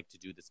would like to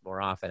do this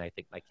more often. I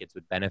think my kids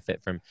would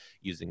benefit from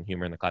using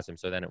humor in the classroom.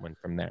 So then it went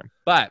from there.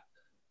 But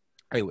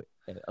anyway,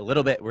 a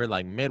little bit, we're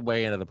like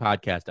midway into the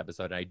podcast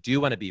episode, and I do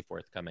want to be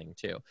forthcoming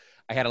too.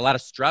 I had a lot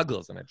of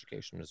struggles in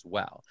education as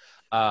well.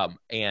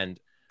 And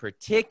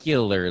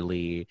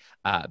particularly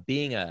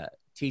being a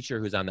teacher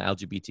who's on the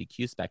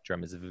LGBTQ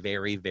spectrum is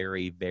very,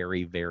 very,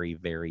 very, very,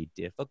 very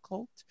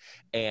difficult.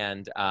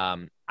 And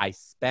I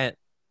spent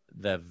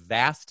the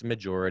vast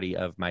majority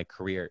of my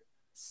career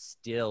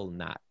still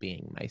not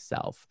being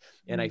myself.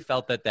 And I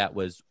felt that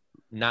was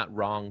not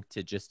wrong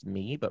to just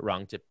me, but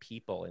wrong to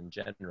people in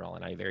general.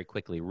 And I very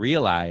quickly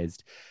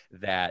realized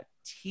that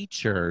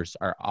teachers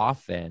are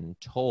often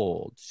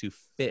told to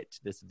fit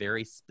this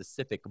very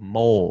specific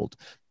mold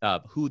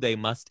of who they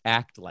must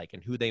act like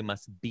and who they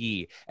must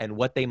be and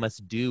what they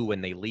must do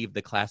when they leave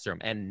the classroom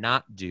and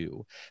not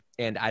do.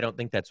 And I don't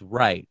think that's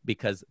right,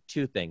 because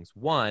two things.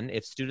 One,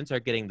 if students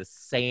are getting the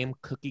same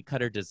cookie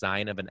cutter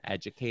design of an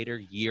educator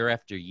year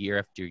after year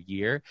after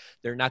year,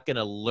 they're not going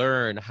to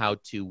learn how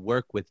to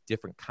work with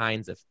different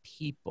kinds of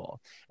people.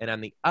 And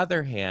on the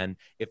other hand,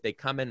 if they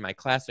come in my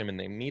classroom and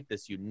they meet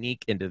this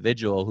unique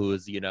individual who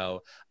is,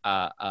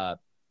 a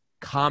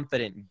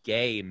confident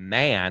gay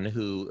man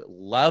who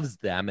loves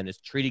them and is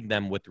treating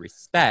them with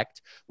respect,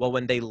 well,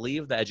 when they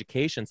leave the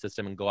education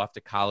system and go off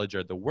to college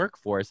or the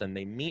workforce and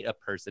they meet a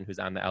person who's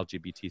on the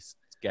LGBT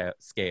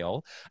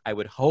scale, I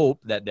would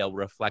hope that they'll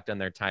reflect on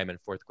their time in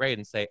fourth grade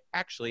and say,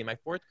 actually, my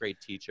fourth grade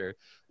teacher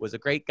was a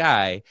great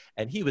guy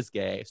and he was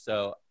gay,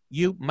 so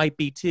you might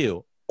be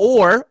too.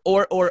 Or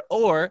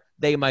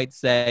they might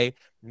say,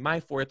 my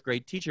fourth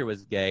grade teacher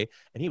was gay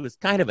and he was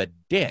kind of a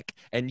dick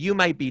and you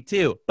might be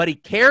too, but he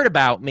cared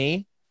about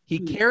me. He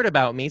cared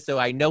about me. So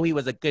I know he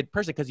was a good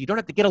person, because you don't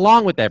have to get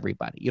along with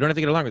everybody. You don't have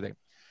to get along with them.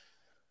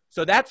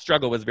 So that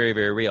struggle was very,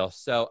 very real.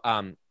 So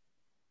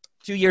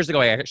 2 years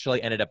ago, I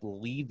actually ended up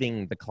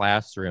leaving the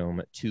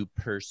classroom to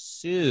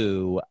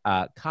pursue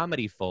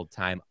comedy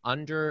full-time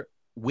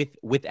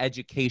with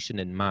education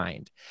in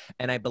mind.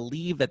 And I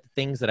believe that the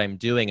things that I'm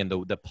doing and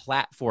the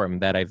platform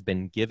that I've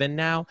been given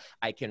now,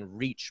 I can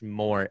reach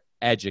more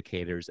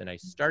educators. And I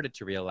started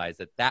to realize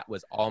that that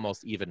was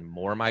almost even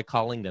more my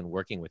calling than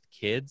working with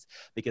kids,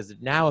 because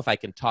now if I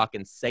can talk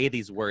and say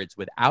these words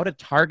without a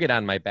target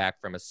on my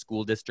back from a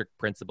school district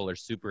principal or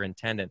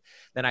superintendent,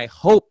 then I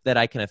hope that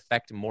I can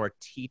affect more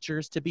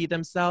teachers to be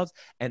themselves.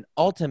 And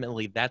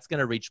ultimately, that's going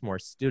to reach more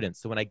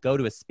students. So when I go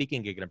to a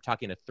speaking gig and I'm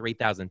talking to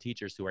 3,000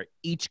 teachers who are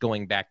each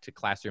going back to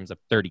classrooms of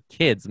 30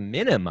 kids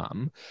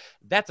minimum,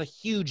 that's a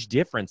huge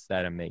difference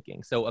that I'm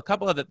making. So a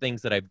couple of the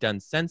things that I've done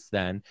since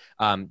then,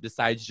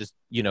 besides just,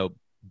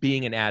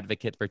 being an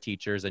advocate for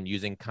teachers and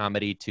using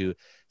comedy to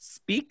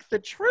speak the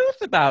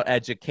truth about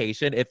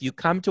education. If you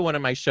come to one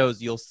of my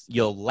shows,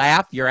 you'll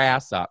laugh your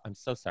ass off. I'm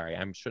so sorry.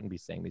 I shouldn't be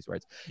saying these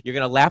words. You're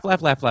going to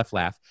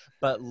laugh.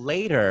 But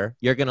later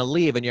you're going to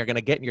leave and you're going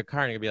to get in your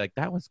car and you're going to be like,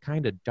 that was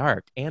kind of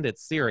dark, and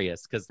it's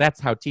serious, because that's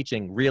how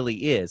teaching really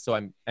is. So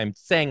I'm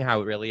saying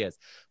how it really is.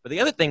 But the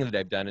other thing that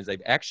I've done is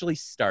I've actually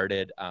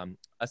started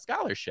a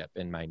scholarship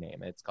in my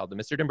name. It's called the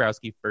Mr.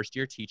 Dombrowski First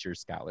Year Teacher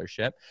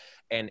Scholarship.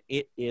 And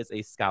it is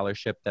a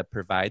scholarship that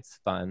provides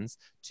funds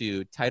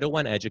to Title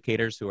I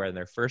educators who are in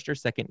their first or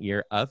second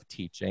year of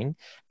teaching.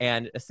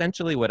 And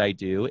essentially what I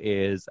do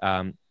is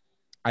I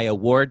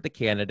award the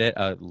candidate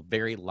a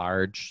very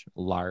large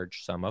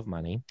sum of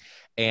money.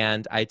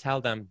 And I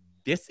tell them,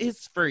 this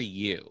is for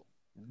you.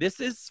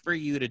 This is for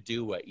you to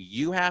do what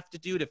you have to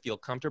do to feel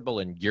comfortable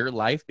in your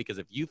life, because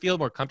if you feel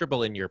more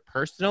comfortable in your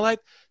personal life,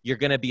 you're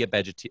going to be a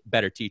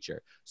better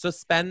teacher. So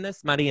spend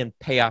this money and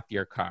pay off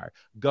your car.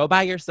 Go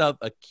buy yourself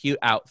a cute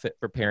outfit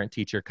for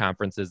parent-teacher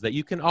conferences that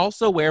you can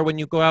also wear when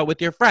you go out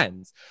with your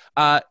friends.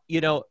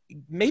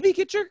 Maybe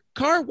get your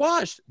car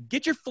washed,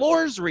 get your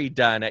floors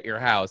redone at your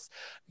house,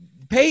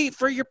 pay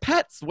for your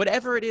pets,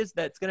 whatever it is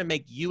that's going to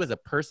make you as a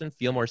person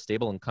feel more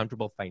stable and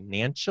comfortable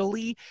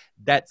financially.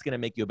 That's going to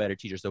make you a better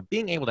teacher. So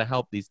being able to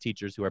help these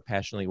teachers who are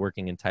passionately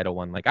working in Title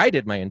I, like I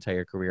did my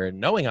entire career, and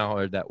knowing how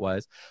hard that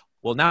was,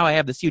 well, now I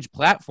have this huge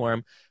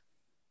platform.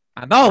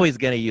 I'm always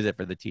going to use it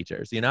for the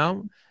teachers,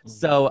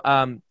 So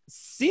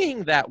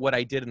seeing that what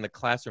I did in the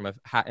classroom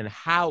and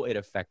how it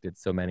affected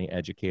so many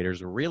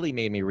educators really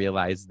made me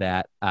realize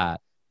that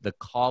the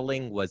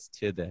calling was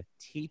to the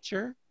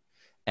teacher,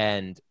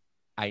 and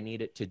I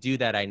needed to do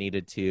that. I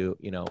needed to,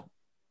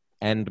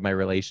 end my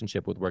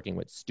relationship with working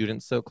with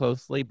students so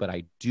closely. But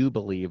I do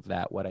believe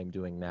that what I'm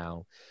doing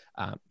now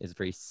is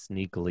very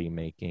sneakily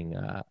making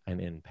an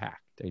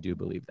impact. I do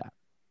believe that.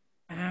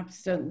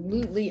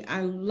 Absolutely.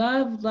 I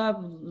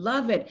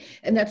love it.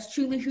 And that's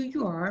truly who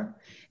you are.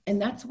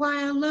 And that's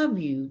why I love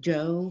you,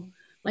 Joe.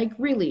 Like,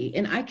 really.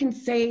 And I can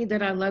say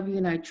that I love you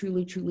and I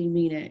truly, truly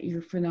mean it. You're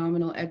a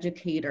phenomenal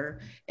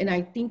educator. And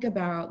I think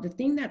about the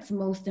thing that's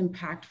most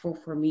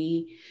impactful for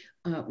me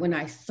when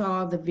I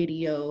saw the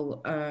video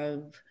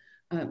of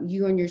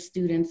you and your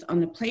students on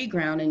the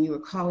playground and you were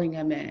calling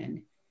them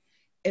in.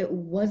 It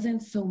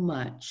wasn't so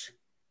much.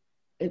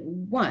 It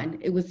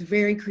was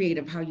very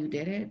creative how you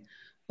did it.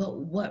 But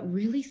what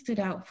really stood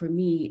out for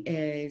me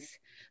is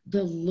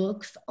the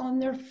looks on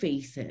their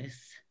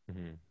faces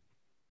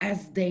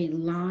as they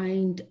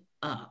lined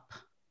up.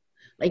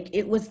 Like,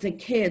 it was the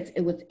kids,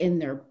 it was in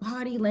their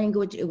body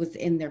language, it was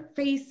in their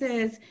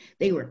faces.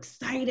 They were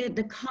excited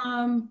to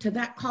come to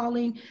that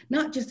calling,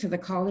 not just to the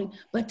calling,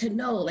 but to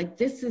know, like,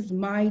 this is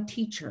my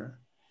teacher.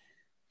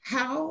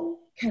 How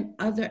can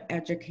other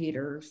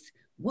educators,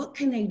 what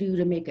can they do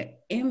to make an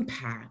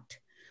impact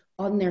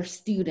on their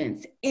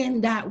students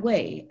in that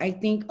way. I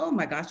think, oh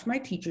my gosh, my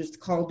teachers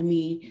called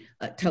me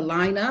to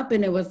line up,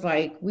 and it was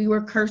like we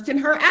were cursing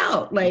her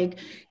out. Like,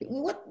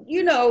 what,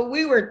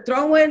 we were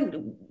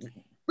throwing,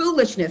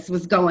 foolishness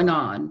was going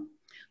on.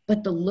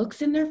 But the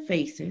looks in their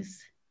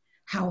faces,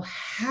 how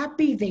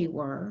happy they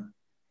were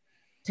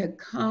to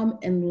come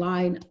and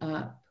line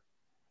up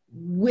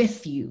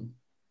with you,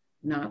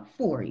 not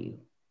for you.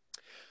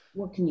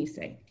 What can you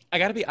say? I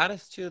got to be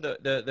honest too.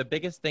 The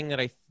biggest thing that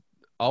I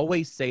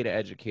always say to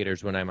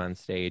educators when I'm on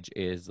stage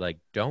is like,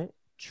 don't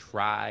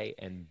try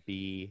and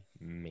be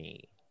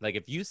me. Like,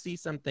 if you see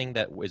something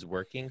that is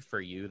working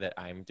for you that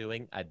I'm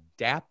doing,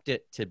 adapt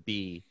it to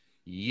be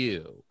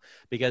you,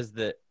 because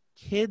the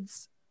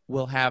kids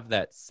will have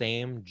that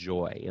same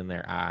joy in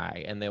their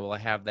eye, and they will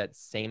have that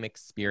same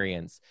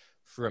experience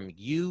from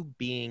you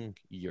being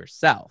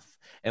yourself.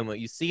 And what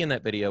you see in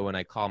that video when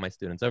I call my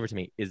students over to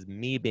me is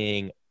me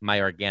being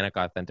my organic,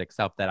 authentic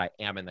self that I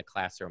am in the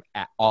classroom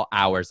at all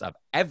hours of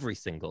every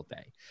single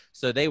day.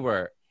 So they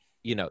were,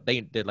 they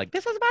did like,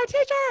 this is my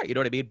teacher, you know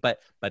what I mean? But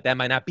that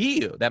might not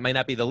be you. That might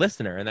not be the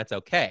listener, and that's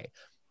okay.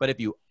 But if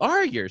you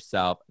are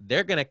yourself,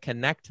 they're going to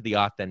connect to the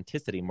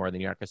authenticity more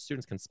than you are, because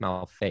students can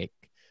smell fake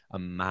a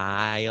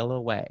mile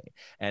away,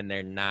 and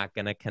they're not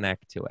going to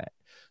connect to it.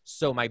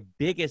 So my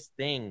biggest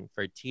thing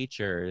for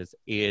teachers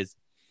is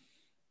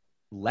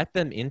let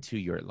them into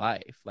your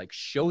life. Like,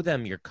 show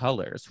them your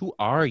colors. Who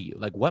are you?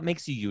 Like, what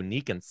makes you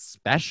unique and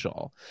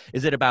special?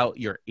 Is it about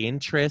your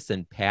interests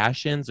and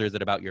passions, or is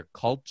it about your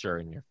culture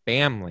and your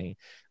family?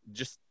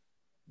 Just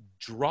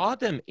draw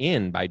them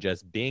in by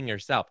just being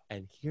yourself.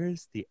 And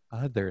here's the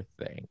other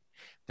thing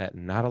that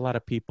not a lot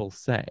of people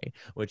say,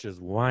 which is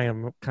why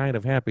I'm kind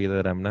of happy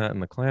that I'm not in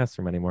the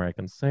classroom anymore. I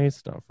can say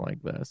stuff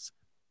like this.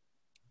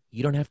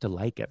 You don't have to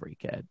like every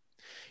kid.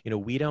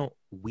 We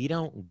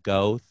don't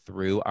go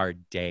through our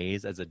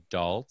days as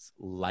adults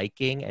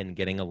liking and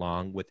getting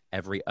along with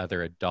every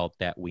other adult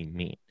that we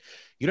meet.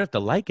 You don't have to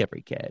like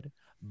every kid,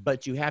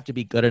 but you have to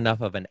be good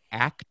enough of an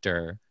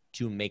actor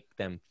to make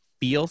them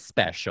feel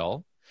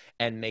special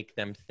and make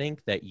them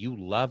think that you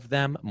love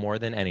them more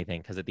than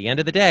anything. Because at the end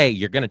of the day,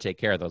 you're going to take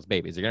care of those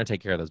babies. You're going to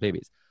take care of those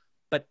babies.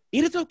 But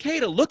it is okay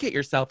to look at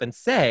yourself and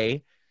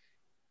say,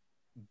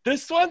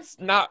 this one's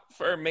not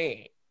for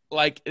me.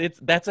 Like,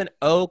 that's an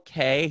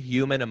okay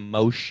human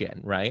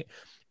emotion, right?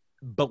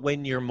 But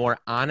when you're more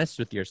honest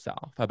with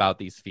yourself about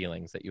these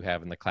feelings that you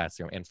have in the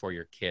classroom and for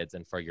your kids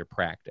and for your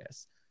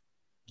practice,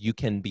 you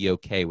can be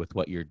okay with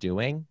what you're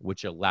doing,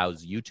 which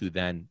allows you to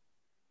then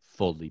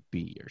fully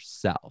be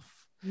yourself.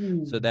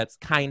 So that's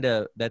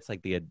the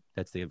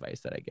advice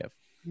that I give.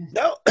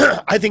 No,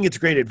 I think it's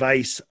great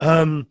advice.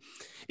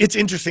 It's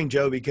interesting,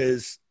 Joe,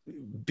 because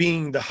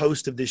being the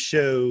host of this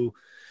show,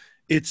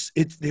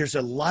 there's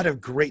a lot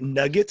of great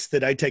nuggets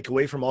that I take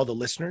away from all the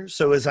listeners.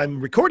 So as I'm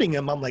recording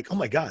them, I'm like, oh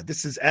my God,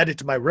 this is added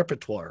to my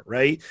repertoire,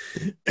 right?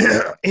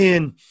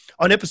 And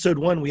on episode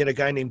 1, we had a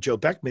guy named Joe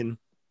Beckman,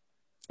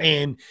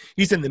 and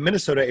he's in the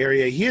Minnesota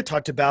area. He had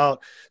talked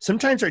about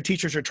sometimes our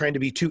teachers are trying to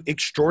be too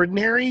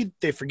extraordinary.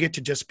 They forget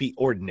to just be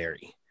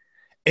ordinary.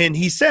 And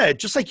he said,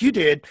 just like you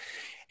did,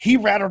 he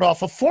rattled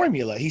off a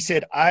formula. He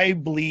said, I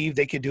believe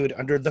they could do it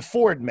under the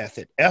Ford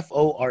method,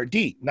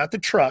 F-O-R-D, not the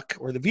truck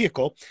or the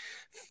vehicle.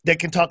 They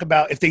can talk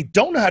about, if they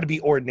don't know how to be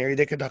ordinary,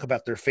 they can talk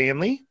about their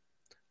family,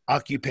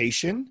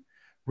 occupation,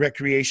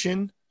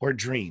 recreation, or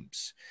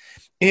dreams.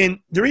 And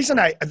the reason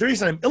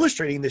I'm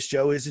illustrating this,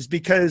 Joe, is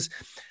because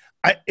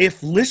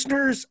if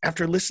listeners,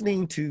 after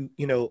listening to,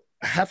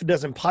 half a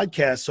dozen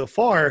podcasts so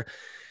far,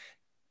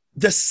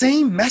 the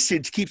same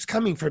message keeps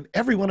coming from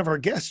every one of our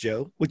guests,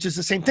 Joe, which is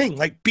the same thing,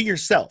 like be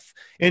yourself.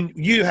 And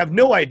you have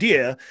no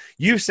idea.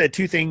 You've said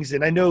 2 things,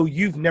 and I know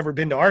you've never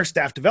been to our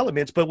staff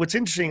developments, but what's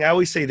interesting, I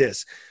always say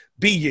this,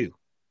 be you.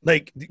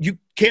 Like, you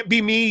can't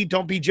be me.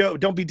 Don't be Joe.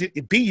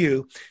 Be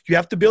you. You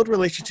have to build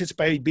relationships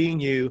by being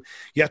you.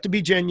 You have to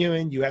be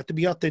genuine. You have to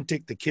be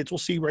authentic. The kids will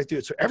see right through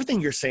it. So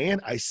everything you're saying,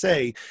 I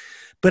say,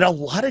 but a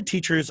lot of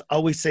teachers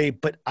always say,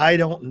 but I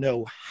don't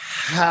know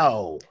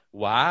how.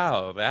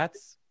 Wow.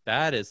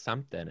 That is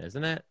something,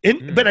 isn't it?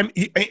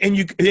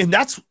 And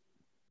that's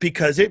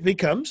because it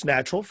becomes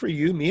natural for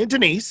you, me and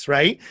Denise,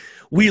 right?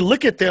 We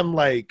look at them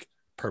like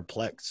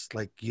perplexed,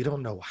 like you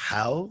don't know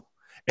how.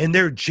 And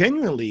they're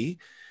genuinely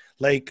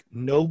like,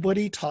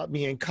 nobody taught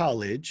me in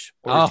college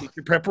or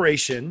teacher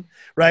preparation,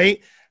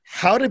 right?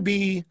 How to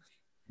be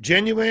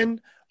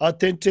genuine,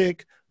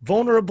 authentic,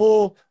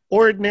 vulnerable,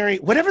 ordinary,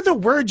 whatever the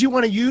word you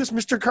want to use,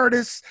 Mr.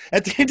 Curtis.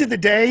 At the end of the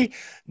day,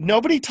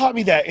 nobody taught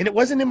me that. And it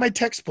wasn't in my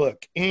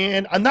textbook.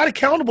 And I'm not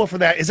accountable for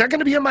that. Is that going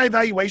to be in my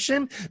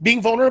evaluation?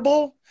 Being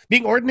vulnerable,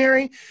 being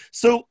ordinary?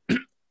 So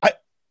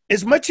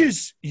as much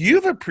as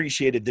you've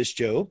appreciated this,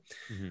 Joe,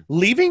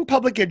 leaving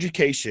public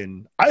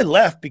education, I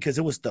left because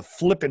it was the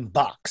flipping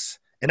box.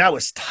 And I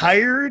was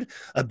tired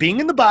of being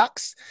in the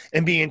box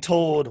and being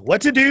told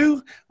what to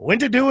do, when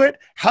to do it,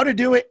 how to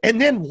do it,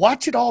 and then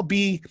watch it all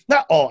be,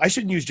 not all, I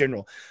shouldn't use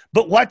general,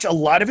 but watch a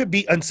lot of it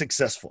be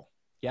unsuccessful,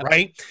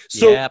 right?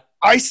 So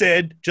I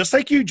said, just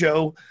like you,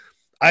 Joe,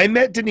 I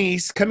met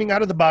Denise coming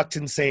out of the box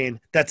and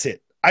saying, that's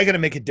it. I got to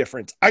make a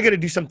difference. I got to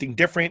do something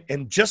different.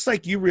 And just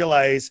like you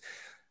realize,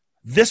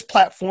 this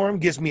platform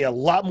gives me a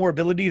lot more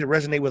ability to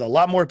resonate with a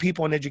lot more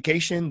people in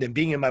education than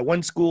being in my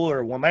one school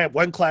or my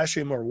one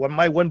classroom or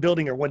my one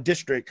building or one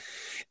district.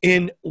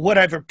 And what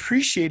I've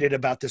appreciated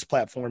about this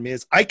platform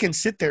is I can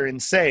sit there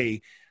and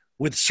say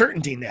with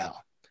certainty now,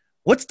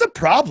 what's the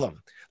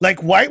problem?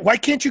 Like, why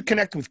can't you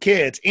connect with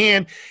kids?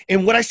 And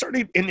what I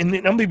started, and I'm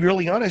going to be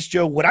really honest,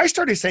 Joe, what I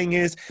started saying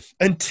is,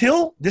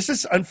 until, this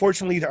is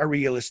unfortunately our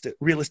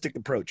realistic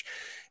approach,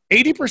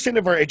 80%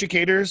 of our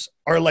educators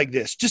are like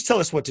this. Just tell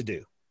us what to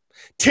do.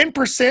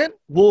 10%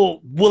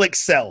 will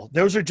excel.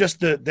 Those are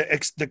just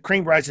the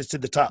cream rises to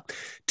the top.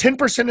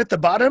 10% at the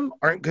bottom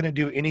aren't going to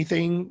do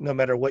anything no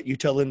matter what you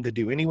tell them to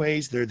do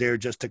anyways. They're there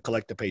just to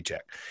collect a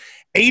paycheck.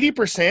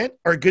 80%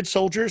 are good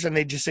soldiers and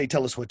they just say,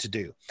 tell us what to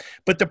do.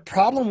 But the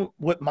problem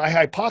with my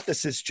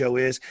hypothesis, Joe,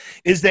 is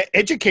that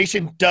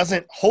education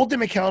doesn't hold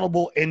them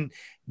accountable and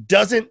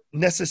doesn't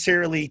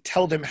necessarily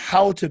tell them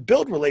how to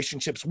build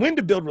relationships, when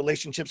to build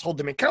relationships, hold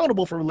them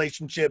accountable for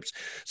relationships.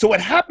 So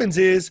what happens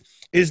is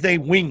they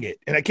wing it.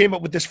 And I came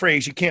up with this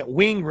phrase, you can't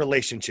wing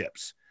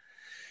relationships.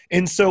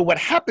 And so what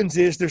happens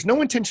is there's no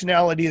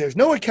intentionality, there's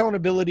no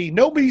accountability,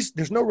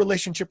 there's no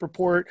relationship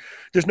report,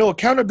 there's no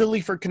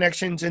accountability for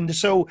connections. And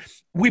so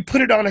we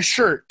put it on a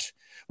shirt.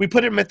 We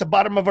put them at the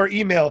bottom of our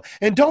email.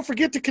 And don't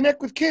forget to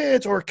connect with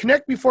kids or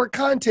connect before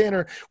content,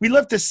 or we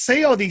love to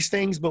say all these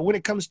things, but when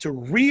it comes to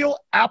real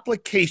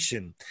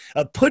application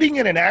of putting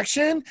it in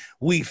action,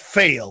 we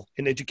fail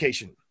in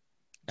education.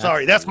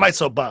 Sorry, that's my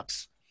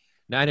soapbox.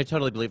 No, and I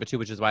totally believe it too,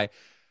 which is why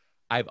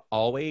I've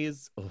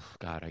always, oh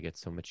God, I get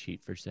so much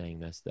heat for saying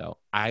this though.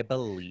 I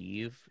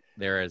believe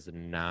there is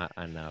not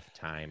enough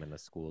time in the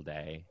school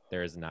day.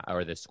 There is not,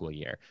 or this school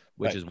year,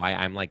 which is why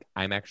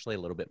I'm actually a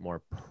little bit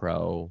more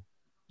pro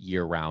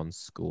year-round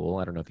school.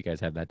 I don't know if you guys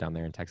have that down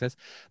there in Texas,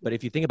 but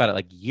if you think about it,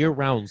 like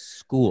year-round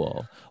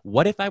school,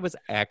 what if I was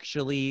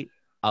actually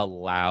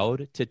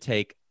allowed to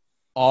take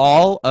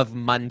all of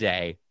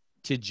Monday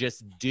to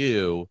just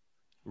do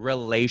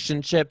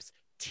relationships,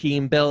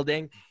 team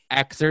building,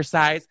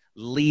 exercise,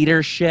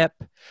 leadership,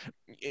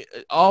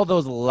 all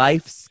those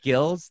life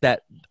skills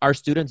that our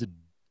students,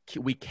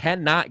 we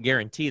cannot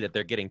guarantee that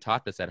they're getting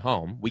taught this at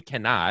home. We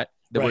cannot.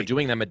 That we're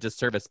doing them a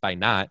disservice by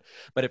not.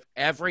 But if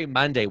every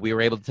Monday we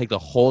were able to take the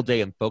whole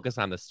day and focus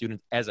on the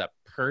students as a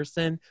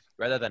person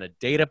rather than a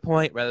data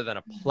point, rather than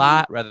a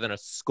plot, rather than a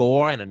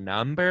score and a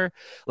number,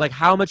 like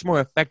how much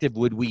more effective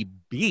would we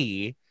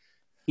be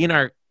in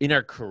our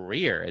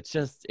career? It's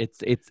just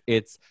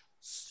it's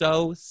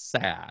so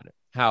sad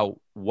how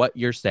what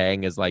you're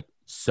saying is like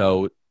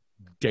so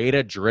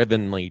data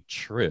drivenly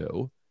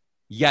true,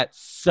 yet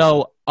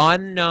so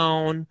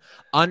unknown,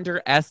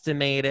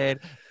 underestimated.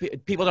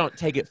 People don't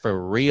take it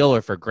for real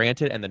or for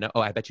granted. And then,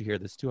 I bet you hear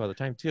this too all the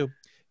time too.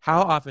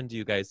 How often do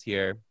you guys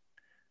hear,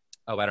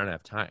 oh, I don't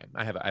have time.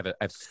 I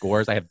have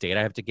scores. I have data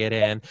I have to get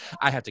in.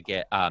 I have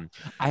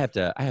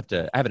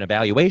an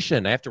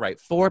evaluation. I have to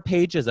write 4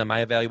 pages on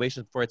my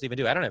evaluation before it's even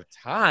due. I don't have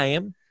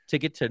time to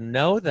get to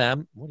know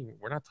them.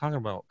 We're not talking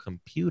about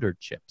computer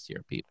chips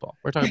here, people.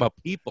 We're talking about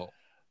people.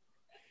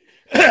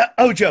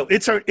 Oh, Joe,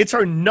 it's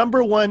our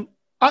number one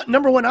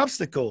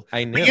obstacle.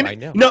 I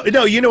know.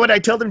 No, you know what I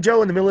tell them,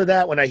 Joe, in the middle of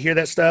that, when I hear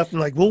that stuff, I'm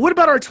like, well, what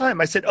about our time?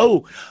 I said,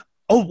 oh,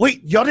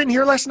 wait, y'all didn't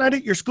hear last night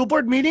at your school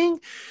board meeting?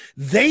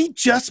 They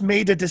just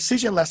made a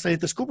decision last night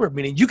at the school board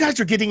meeting. You guys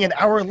are getting an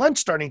hour lunch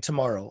starting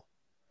tomorrow.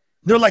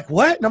 They're like,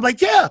 what? And I'm like,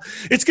 yeah,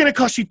 it's going to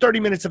cost you 30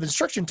 minutes of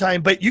instruction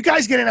time, but you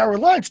guys get an hour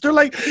lunch. They're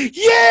like,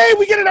 yay,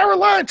 we get an hour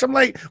lunch. I'm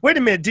like, wait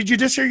a minute. Did you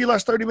just hear you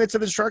lost 30 minutes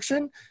of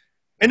instruction?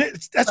 And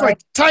that's why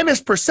time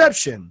is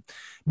perception.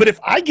 But if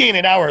I gain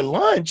an hour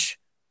lunch,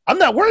 I'm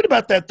not worried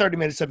about that 30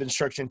 minutes of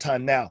instruction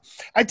time now.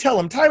 I tell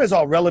them time is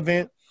all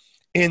relevant.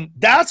 And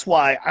that's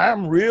why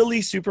I'm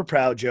really super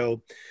proud,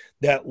 Joe,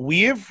 that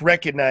we have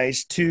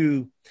recognized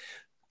to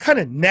kind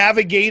of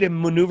navigate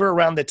and maneuver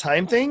around the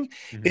time thing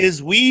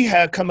is we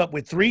have come up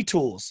with 3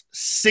 tools: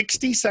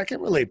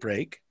 60-second relay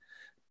break,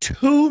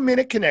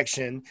 2-minute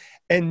connection,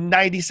 and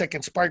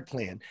 90-second spark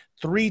plan.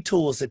 3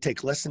 tools that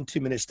take less than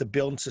 2 minutes to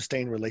build and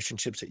sustain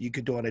relationships that you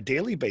could do on a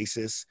daily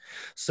basis,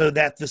 so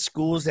that the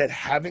schools that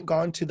haven't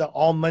gone to the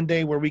all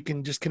Monday where we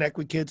can just connect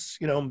with kids,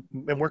 and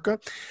work on.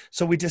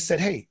 So we just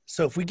said, hey,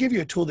 so if we give you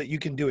a tool that you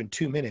can do in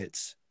 2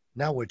 minutes,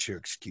 now what's your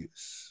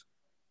excuse?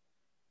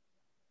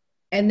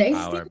 And they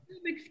still have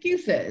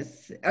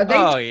excuses.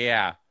 Oh,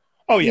 yeah.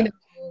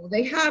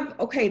 They have,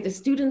 the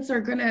students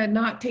are going to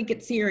not take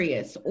it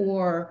serious,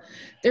 or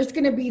there's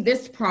going to be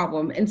this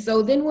problem. And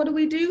so then what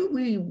do?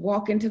 We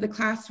walk into the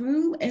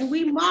classroom and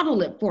we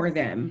model it for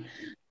them.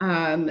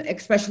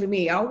 Especially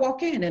me, I'll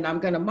walk in and I'm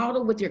going to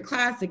model with your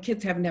class. The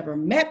kids have never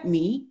met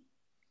me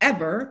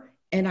ever.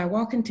 And I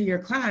walk into your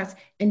class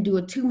and do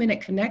a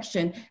 2-minute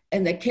connection.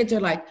 And the kids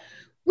are like,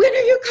 when are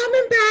you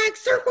coming back,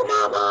 Circle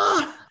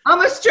Mama? I'm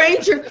a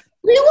stranger.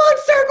 We want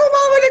Circle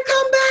Mama to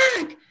come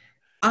back.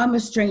 I'm a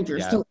stranger.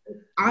 Yeah. So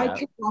I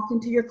can walk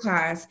into your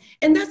class.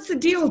 And that's the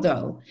deal,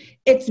 though.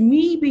 It's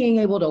me being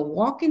able to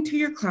walk into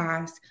your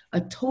class,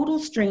 a total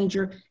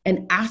stranger,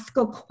 and ask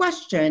a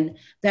question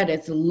that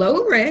is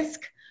low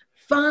risk,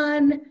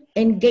 fun,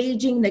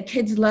 engaging. The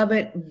kids love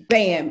it.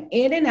 Bam,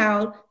 in and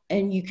out.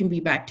 And you can be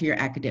back to your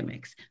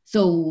academics.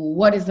 So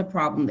what is the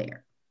problem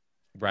there?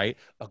 Right.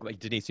 Oh, like,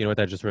 Denise, you know what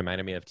that just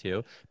reminded me of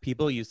too?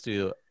 People used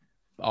to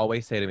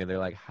always say to me, they're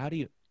like, how do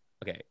you,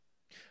 okay.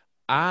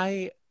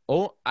 I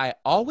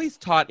always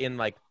taught in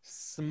like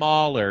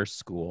smaller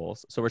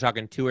schools. So we're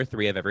talking 2 or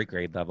 3 of every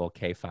grade level,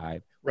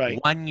 K5. Right.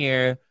 1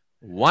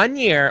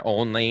 year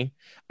only,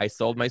 I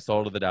sold my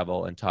soul to the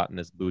devil and taught in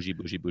this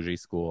bougie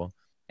school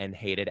and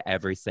hated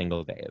every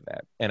single day of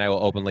it. And I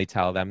will openly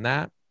tell them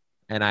that.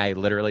 And I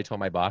literally told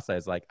my boss, I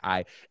was like,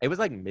 it was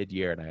like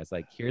mid-year, and I was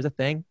like, here's the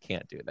thing,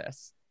 can't do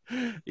this.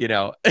 You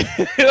know,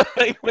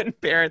 like I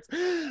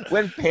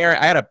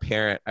had a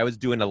parent, I was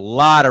doing a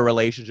lot of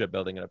relationship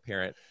building, and a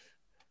parent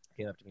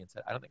came up to me and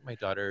said, I don't think my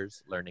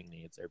daughter's learning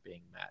needs are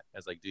being met. I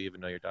was like, do you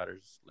even know your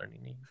daughter's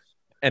learning needs?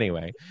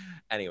 Anyway,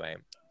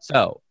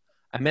 so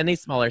I'm in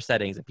these smaller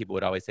settings, and people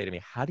would always say to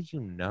me, how do you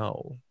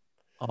know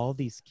all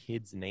these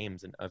kids'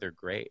 names in other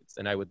grades?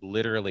 And I would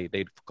literally,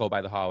 they'd go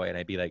by the hallway, and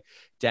I'd be like,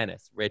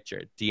 Dennis,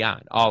 Richard,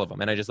 Dion, all of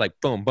them. And I just like,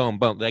 boom, boom,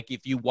 boom. Like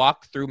if you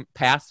walk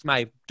past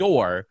my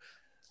door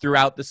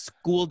throughout the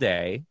school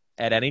day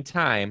at any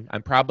time,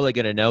 I'm probably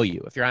going to know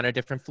you. If you're on a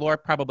different floor,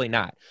 probably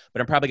not,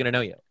 but I'm probably going to know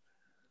you.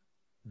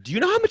 Do you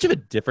know how much of a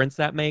difference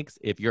that makes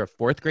if you're a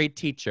 4th grade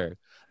teacher,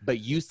 but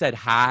you said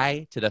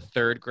hi to the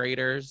 3rd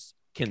graders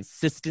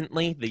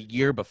consistently the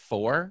year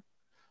before?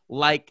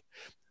 Like,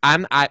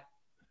 I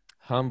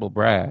humble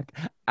brag.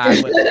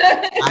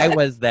 I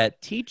was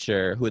that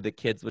teacher who the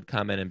kids would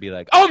come in and be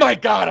like, oh my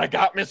God, I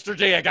got Mr.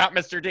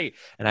 D.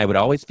 And I would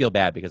always feel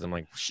bad because I'm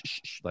like,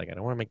 shh, like, I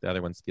don't want to make the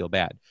other ones feel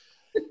bad.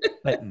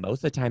 But most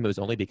of the time it was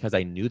only because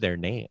I knew their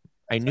name.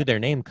 I knew their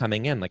name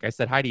coming in. Like I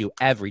said hi to you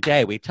every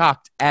day. We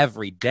talked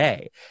every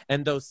day.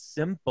 And those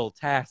simple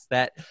tasks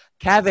that,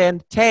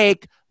 Kevin,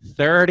 take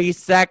 30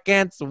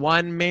 seconds,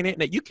 1 minute.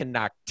 Now, you can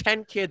knock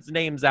 10 kids'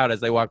 names out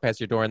as they walk past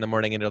your door in the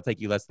morning, and it'll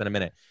take you less than a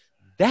minute.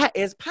 That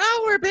is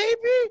power,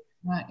 baby.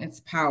 That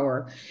is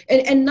power.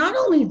 And not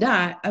only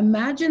that,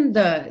 imagine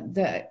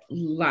the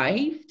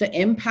life, the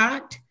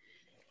impact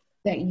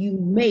that you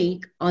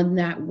make on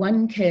that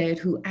one kid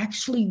who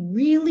actually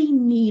really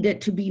needed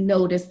to be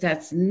noticed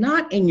that's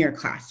not in your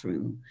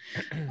classroom.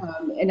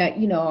 And I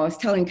was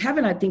telling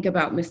Kevin, I think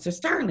about Mr.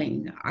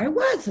 Starling. I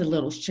was a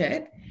little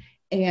shit,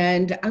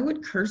 and I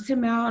would curse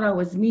him out. I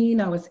was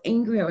mean, I was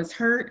angry, I was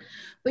hurt.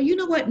 But you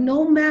know what?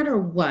 No matter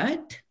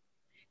what,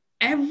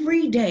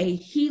 every day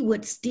he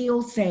would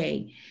still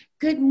say,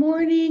 good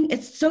morning.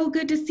 It's so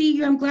good to see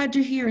you. I'm glad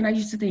you're here. And I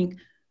used to think,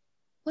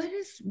 what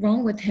is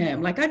wrong with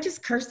him? Like, I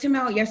just cursed him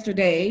out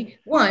yesterday.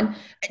 1,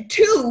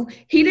 2,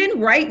 he didn't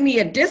write me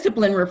a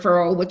discipline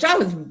referral, which I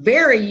was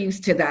very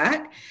used to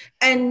that.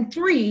 And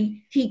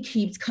 3, he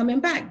keeps coming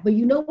back. But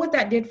you know what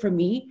that did for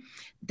me?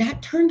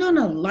 That turned on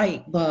a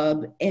light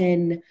bulb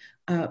in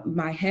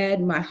my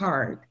head, my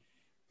heart,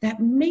 that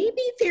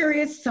maybe there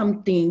is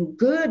something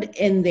good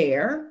in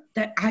there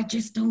that I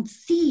just don't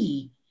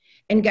see.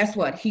 And guess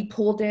what? He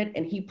pulled it,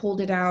 and he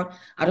pulled it out.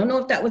 I don't know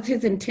if that was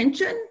his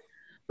intention,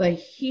 but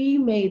he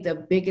made the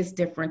biggest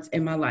difference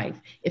in my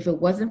life. If it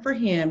wasn't for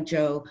him,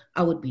 Joe,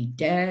 I would be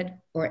dead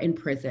or in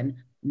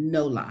prison.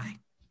 No lie.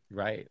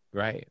 Right.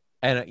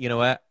 And you know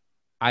what?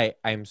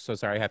 I'm so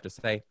sorry I have to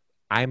say,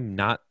 I'm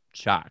not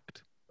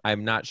shocked.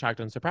 I'm not shocked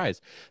and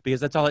surprised, because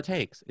that's all it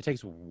takes. It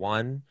takes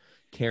one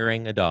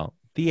caring adult.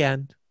 The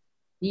end.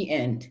 The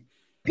end.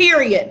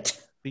 Period.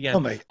 The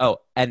end. Oh,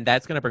 and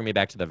that's going to bring me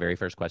back to the very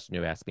first question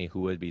you asked me, who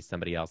would be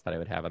somebody else that I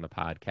would have on the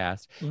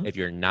podcast. Mm-hmm. If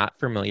you're not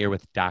familiar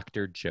with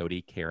Dr.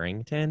 Jody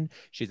Carrington,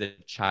 she's a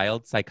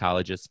child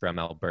psychologist from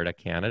Alberta,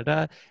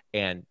 Canada,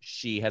 and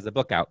she has a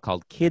book out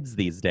called Kids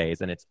These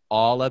Days, and it's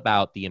all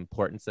about the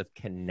importance of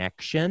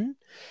connection.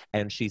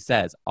 And she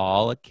says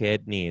all a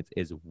kid needs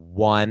is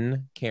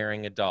one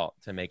caring adult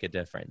to make a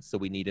difference. So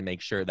we need to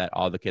make sure that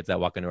all the kids that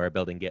walk into our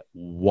building get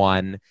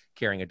one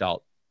caring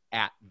adult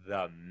at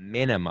the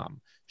minimum.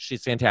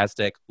 She's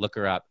fantastic. Look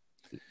her up.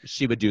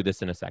 She would do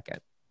this in a second.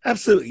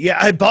 Absolutely. Yeah,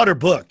 I bought her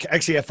book.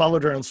 Actually, I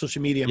followed her on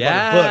social media and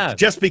bought her book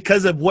just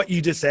because of what you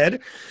just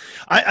said.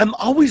 I'm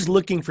always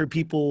looking for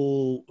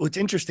people. What's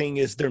interesting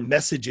is their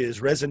messages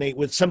resonate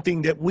with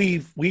something that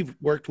we've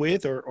worked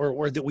with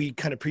or that we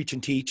kind of preach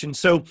and teach. And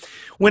so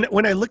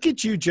when I look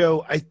at you,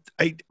 Joe,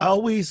 I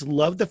always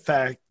love the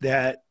fact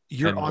that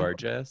you're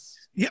gorgeous.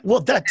 Yeah, well,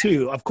 that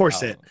too, of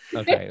course. Okay,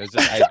 it was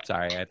just, I'm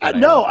sorry. I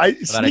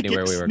knew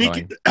where we were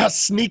going.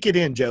 Sneak it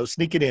in, Joe.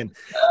 Sneak it in.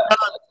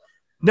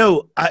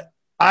 No,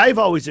 I've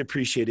always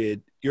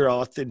appreciated your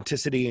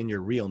authenticity and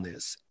your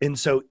realness. And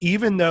so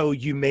even though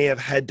you may have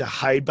had to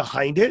hide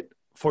behind it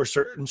for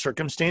certain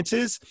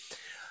circumstances,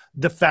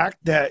 the fact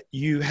that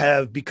you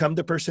have become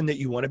the person that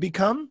you want to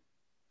become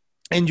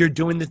and you're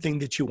doing the thing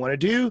that you want to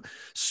do.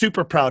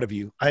 Super proud of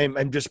you.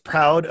 I'm just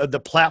proud of the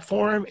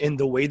platform and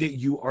the way that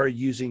you are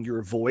using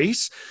your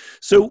voice.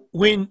 So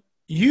when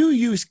you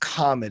use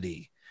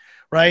comedy,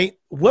 right,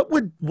 what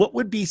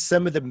would be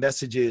some of the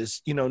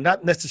messages,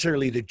 not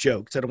necessarily the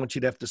jokes, I don't want you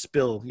to have to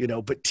spill,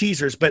 but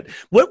teasers, but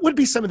what would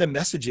be some of the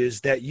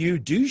messages that you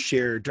do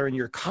share during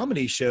your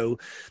comedy show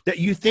that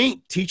you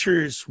think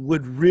teachers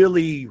would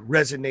really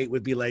resonate,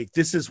 would be like,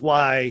 this is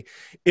why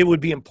it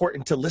would be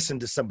important to listen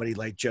to somebody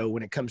like Joe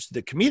when it comes to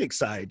the comedic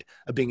side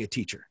of being a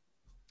teacher?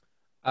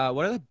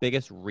 One of the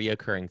biggest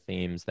reoccurring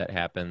themes that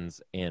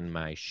happens in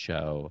my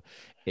show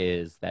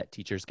is that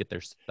teachers get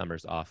their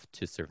summers off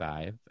to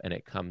survive, and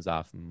it comes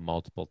off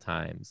multiple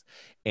times.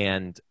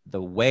 And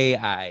the way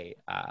I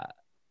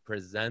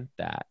present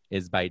that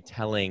is by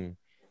telling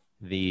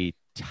the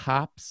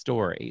top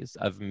stories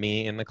of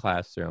me in the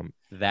classroom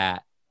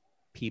that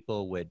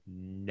people would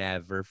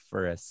never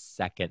for a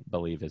second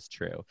believe is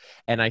true.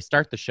 And I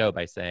start the show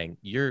by saying,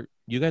 you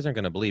guys aren't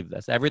going to believe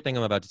this. Everything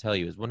I'm about to tell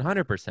you is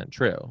 100%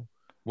 true.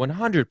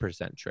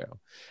 100% true.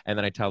 And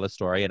then I tell the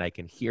story and I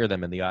can hear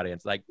them in the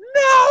audience like,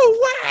 no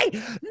way.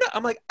 No.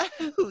 I'm like,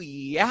 oh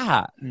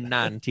yeah,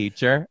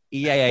 non-teacher.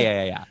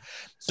 Yeah.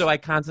 So I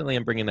constantly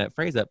am bringing that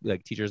phrase up,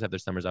 like teachers have their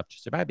summers off to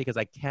survive, because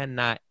I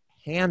cannot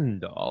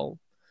handle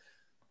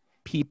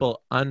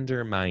people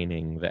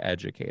undermining the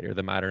educator,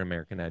 the modern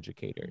American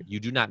educator.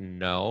 You do not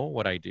know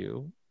what I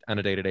do on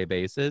a day-to-day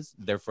basis.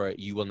 Therefore,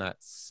 you will not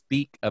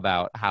speak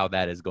about how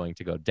that is going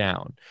to go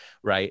down,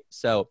 right?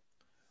 So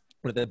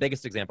one of the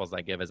biggest examples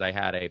I give is I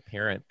had a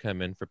parent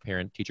come in for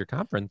parent-teacher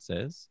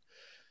conferences,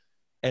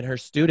 and her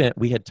student,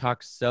 we had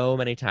talked so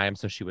many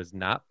times, so she was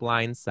not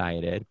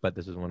blindsided, but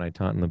this is when I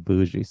taught in the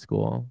bougie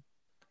school.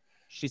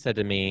 She said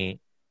to me,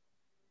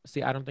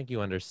 see, I don't think you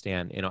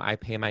understand. I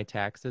pay my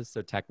taxes,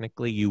 so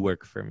technically you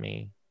work for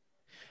me.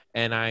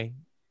 And I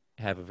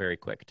have a very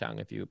quick tongue,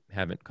 if you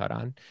haven't caught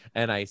on.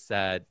 And I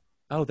said,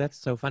 oh, that's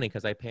so funny,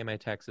 because I pay my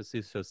taxes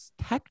too, so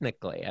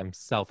technically I'm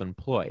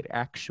self-employed,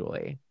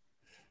 actually.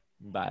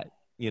 But,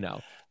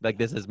 like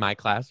this is my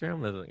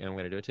classroom. I'm going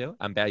to do it too.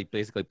 I'm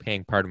basically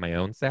paying part of my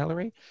own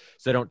salary.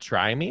 So don't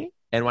try me.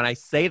 And when I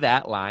say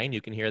that line,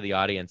 you can hear the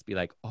audience be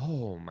like,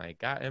 oh my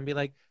God. And be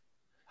like,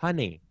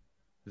 honey,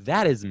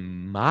 that is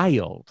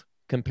mild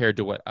compared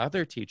to what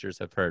other teachers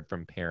have heard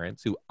from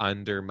parents who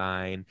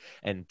undermine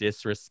and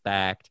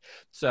disrespect.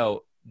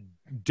 So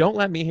don't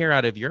let me hear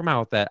out of your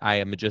mouth that I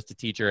am just a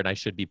teacher and I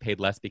should be paid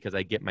less because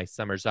I get my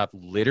summers off.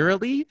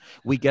 Literally,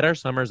 we get our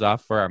summers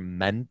off for our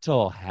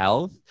mental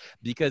health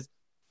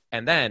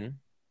and then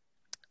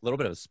a little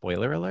bit of a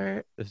spoiler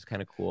alert. This is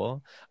kind of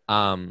cool.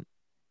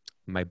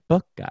 My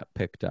book got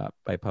picked up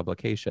by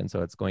publication,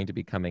 so it's going to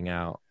be coming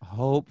out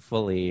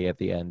hopefully at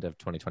the end of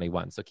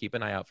 2021. So keep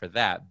an eye out for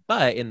that.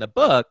 But in the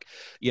book,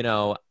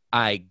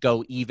 I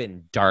go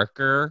even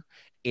darker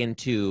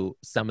into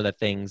some of the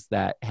things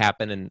that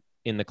happen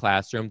in the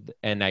classroom,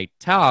 and I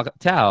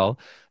tell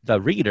the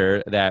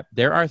reader that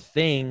there are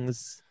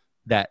things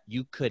that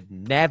you could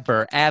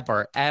never,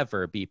 ever,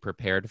 ever be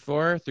prepared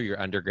for through your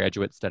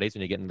undergraduate studies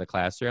when you get into the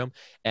classroom.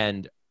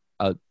 And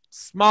a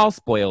small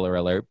spoiler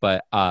alert,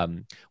 but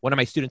one of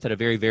my students had a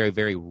very, very,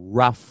 very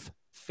rough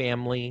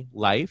family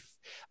life.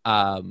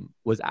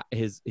 Was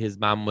his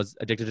mom was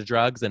addicted to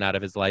drugs and out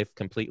of his life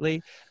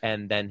completely,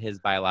 and then his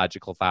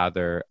biological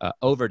father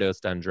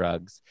overdosed on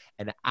drugs.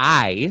 And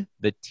I,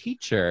 the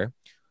teacher,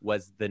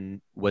 was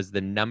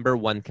the number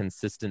one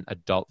consistent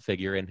adult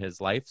figure in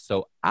his life.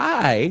 So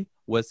I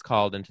was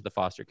called into the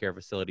foster care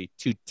facility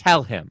to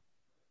tell him.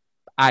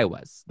 I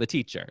was the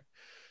teacher.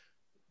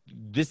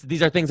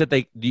 These are things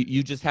that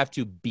you just have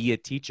to be a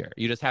teacher.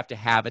 You just have to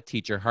have a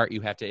teacher heart. You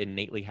have to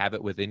innately have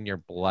it within your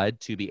blood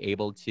to be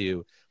able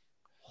to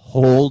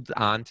hold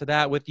on to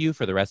that with you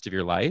for the rest of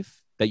your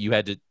life, that you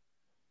had to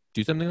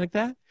do something like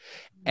that.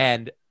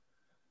 And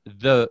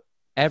the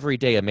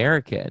everyday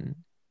American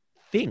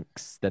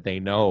thinks that they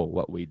know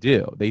what we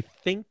do. They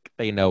think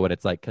they know what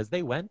it's like because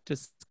they went to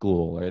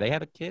school or they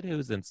have a kid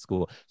who's in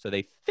school. So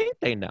they think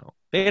they know.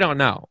 They don't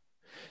know.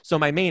 So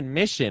my main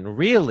mission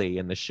really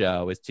in the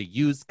show is to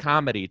use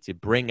comedy to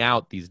bring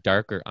out these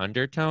darker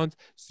undertones.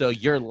 So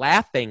you're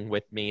laughing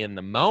with me in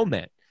the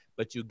moment,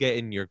 but you get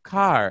in your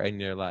car and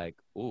you're like,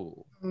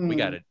 ooh,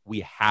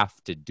 we have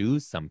to do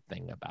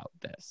something about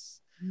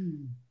this.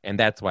 And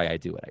that's why I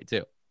do what I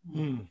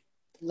do.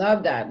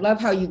 Love that.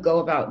 Love how you go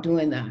about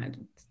doing that.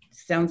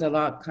 Sounds a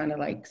lot kind of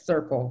like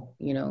Circle,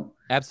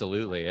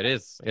 Absolutely. It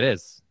is.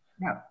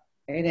 Yeah,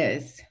 it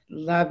is.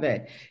 Love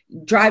it.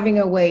 Driving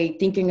away,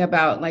 thinking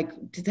about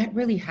like, did that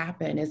really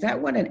happen? Is that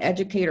what an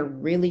educator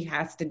really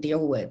has to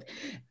deal with?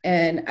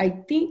 And I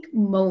think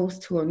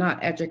most who are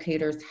not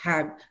educators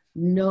have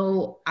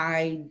no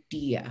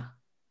idea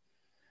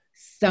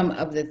some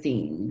of the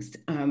things.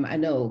 I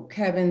know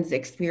Kevin's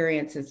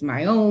experience is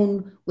my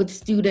own with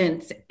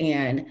students,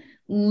 and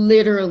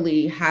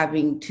literally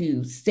having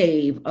to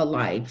save a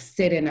life,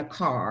 sit in a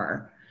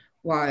car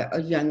while a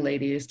young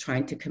lady is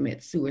trying to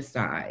commit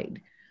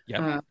suicide.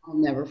 Yep. I'll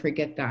never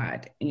forget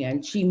that.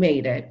 And she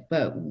made it,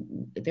 but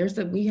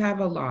we have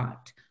a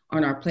lot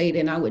on our plate,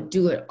 and I would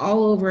do it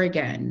all over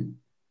again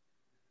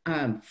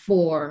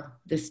for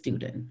the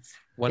students.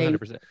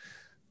 100%.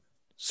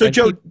 So,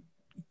 Joe,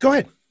 go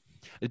ahead.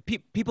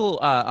 People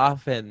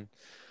often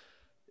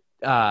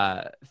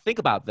think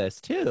about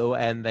this too,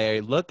 and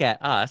they look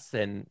at us,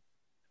 and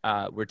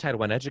we're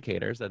Title I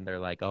educators, and they're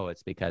like, oh,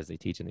 it's because they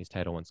teach in these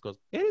Title I schools.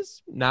 It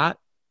is not.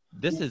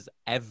 This is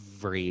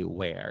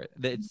everywhere.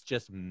 It's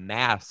just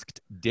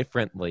masked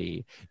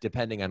differently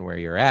depending on where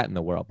you're at in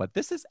the world, but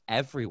this is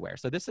everywhere.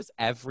 So this is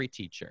every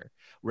teacher,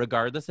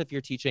 regardless if you're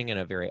teaching in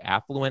a very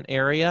affluent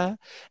area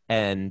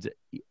and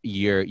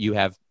you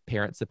have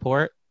parent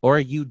support or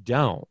you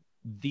don't.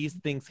 These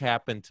things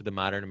happen to the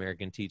modern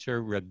American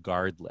teacher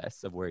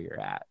regardless of where you're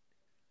at.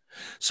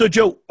 So,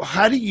 Joe,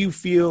 how do you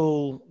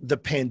feel the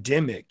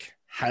pandemic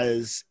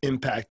has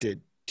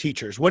impacted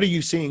teachers? What are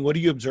you seeing? What are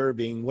you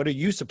observing? What are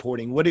you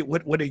supporting? What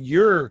are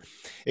your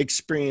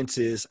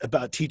experiences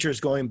about teachers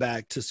going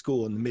back to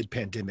school in the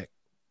mid-pandemic?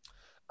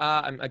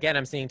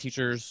 I'm seeing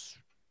teachers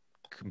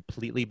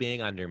completely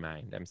being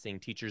undermined. I'm seeing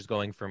teachers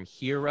going from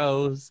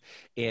heroes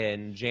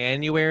in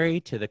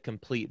January to the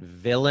complete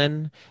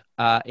villain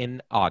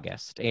in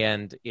August.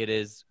 And it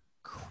is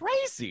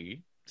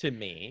crazy to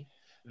me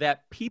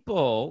that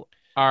people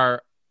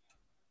are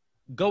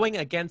going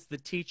against the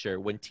teacher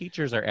when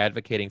teachers are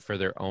advocating for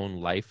their own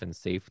life and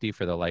safety,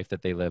 for the life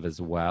that they live as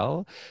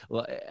well.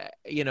 Well,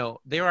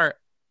 there are,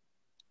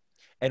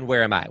 and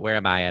where am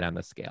I at on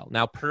the scale?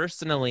 Now,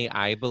 personally,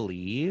 I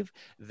believe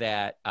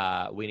that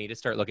we need to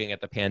start looking at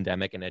the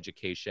pandemic and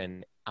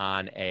education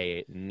on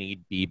a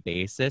need-be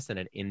basis and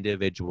an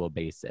individual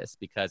basis,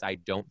 because I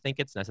don't think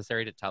it's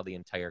necessary to tell the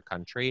entire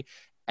country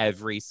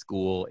every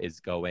school is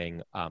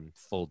going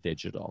full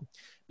digital.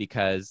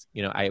 Because,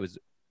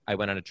 I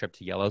went on a trip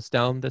to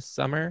Yellowstone this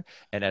summer,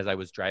 and as I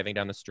was driving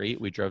down the street,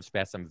 we drove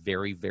past some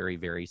very, very,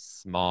 very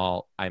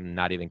small, I'm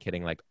not even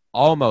kidding, like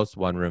almost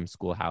one-room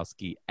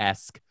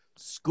schoolhouse-esque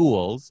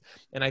schools.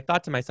 And I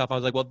thought to myself, I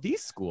was like, well,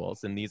 these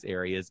schools in these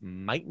areas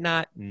might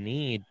not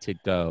need to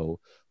go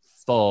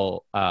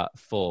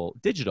full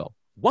digital.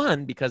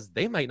 One, because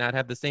they might not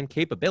have the same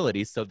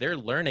capabilities. So their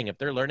learning, if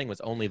their learning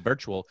was only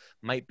virtual,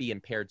 might be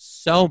impaired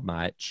so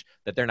much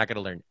that they're not going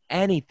to learn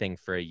anything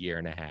for a year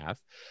and a half.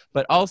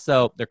 But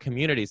also their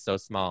community is so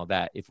small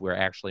that if we're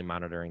actually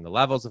monitoring the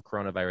levels of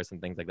coronavirus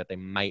and things like that, it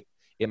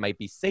might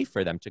be safe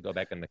for them to go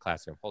back in the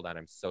classroom. Hold on.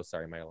 I'm so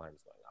sorry. My alarm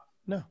is going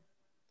off.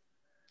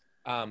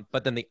 No.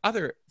 But then the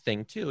other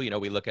thing too,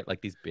 we look at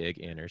like these big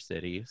inner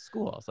city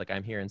schools. Like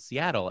I'm here in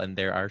Seattle, and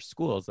there are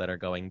schools that are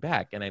going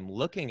back, and I'm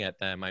looking at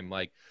them. I'm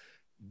like,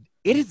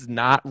 it is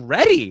not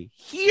ready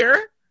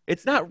here.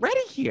 It's not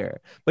ready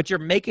here. But you're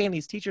making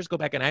these teachers go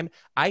back. And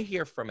I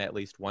hear from at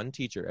least one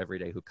teacher every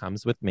day who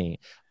comes with me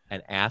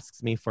and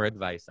asks me for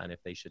advice on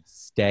if they should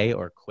stay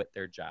or quit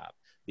their job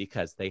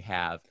because they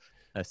have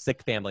a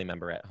sick family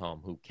member at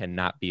home who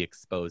cannot be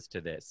exposed to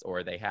this,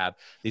 or they have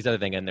these other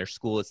things, and their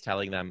school is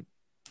telling them,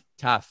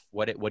 tough,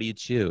 what do you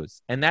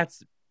choose? And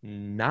that's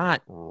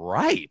not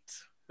right.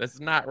 That's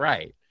not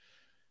right.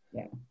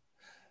 Yeah.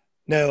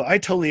 No, I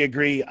totally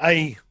agree.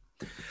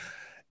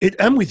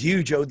 I'm with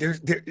you, Joe.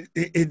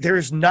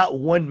 There's not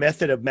one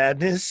method of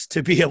madness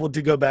to be able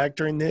to go back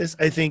during this.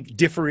 I think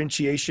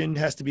differentiation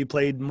has to be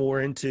played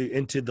more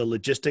into the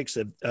logistics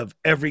of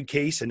every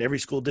case and every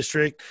school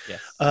district.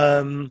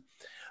 Yes.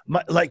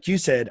 Like you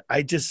said,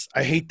 I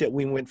hate that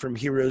we went from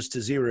heroes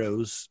to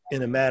zeros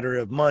in a matter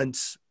of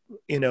months,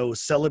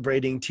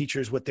 celebrating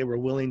teachers, what they were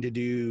willing to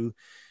do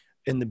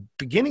in the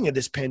beginning of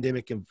this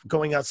pandemic and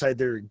going outside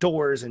their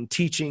doors and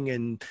teaching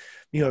and,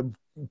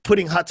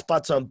 putting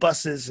hotspots on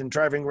buses and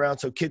driving around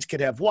so kids could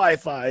have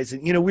Wi-Fi's.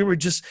 And,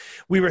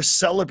 we were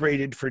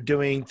celebrated for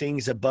doing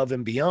things above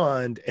and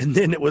beyond. And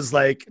then it was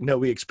like, no,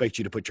 we expect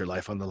you to put your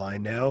life on the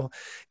line now,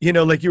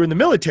 like you're in the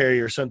military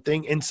or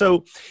something. And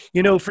so,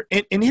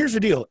 and here's the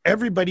deal.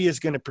 Everybody is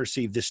going to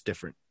perceive this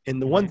different.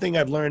 And the one thing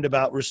I've learned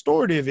about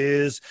restorative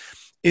is,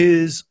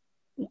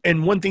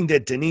 and one thing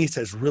that Denise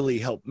has really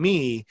helped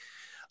me,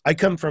 I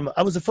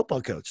was a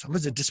football coach. I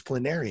was a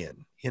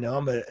disciplinarian.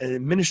 I'm an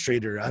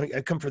administrator.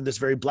 I come from this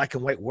very black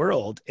and white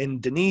world.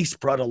 And Denise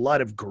brought a lot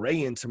of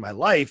gray into my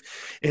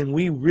life. And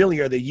we really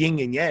are the yin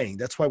and yang.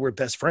 That's why we're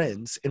best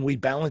friends. And we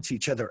balance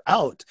each other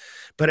out.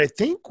 But I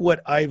think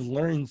what I've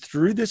learned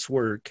through this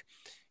work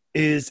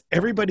is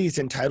everybody's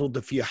entitled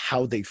to feel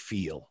how they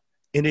feel.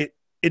 And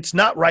it's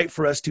not right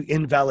for us to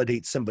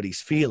invalidate somebody's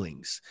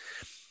feelings.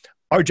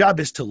 Our job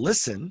is to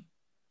listen,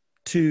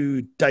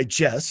 to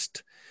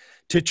digest,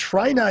 to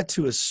try not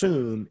to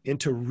assume, and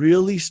to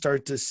really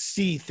start to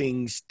see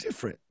things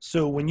different.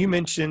 So when you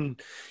mention,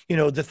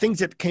 the things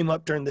that came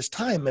up during this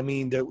time,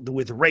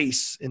 with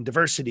race and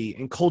diversity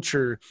and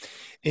culture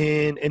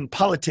and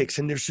politics,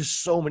 and there's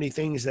just so many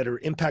things that are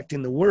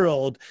impacting the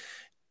world.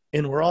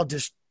 And we're all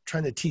just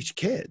trying to teach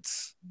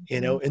kids,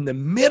 in the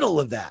middle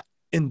of that.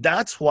 And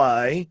that's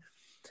why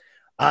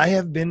I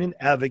have been an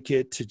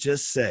advocate to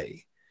just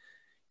say,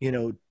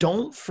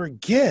 don't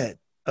forget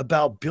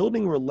about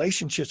building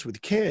relationships with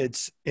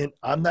kids. And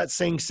I'm not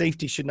saying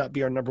safety should not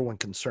be our number one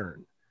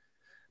concern,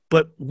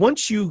 But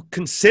once you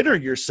consider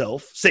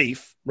yourself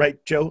safe, right,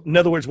 Joe? In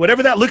other words,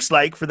 whatever that looks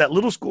like for that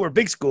little school or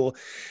big school,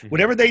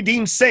 whatever they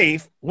deem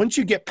safe, once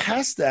you get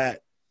past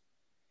that,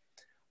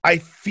 I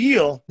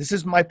feel, this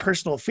is my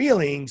personal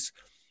feelings,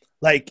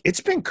 like it's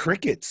been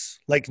crickets.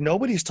 Like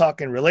nobody's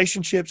talking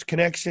relationships,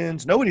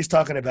 connections. Nobody's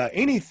talking about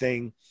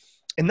anything.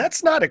 And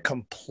that's not a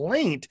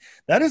complaint.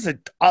 That is an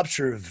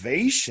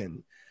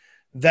observation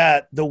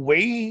that the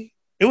way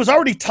it was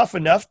already tough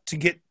enough to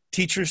get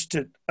teachers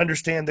to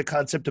understand the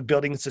concept of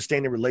building and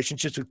sustaining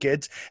relationships with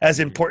kids as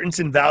importance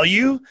and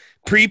value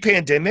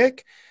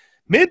pre-pandemic.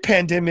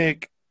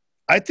 Mid-pandemic,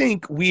 I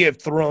think we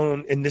have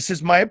thrown, and this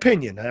is my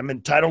opinion, I'm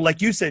entitled,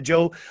 like you said,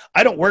 Joe,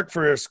 I don't work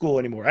for a school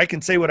anymore. I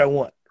can say what I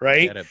want,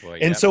 right?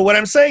 And so what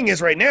I'm saying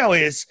is right now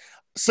is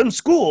some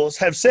schools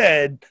have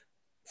said,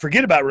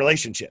 forget about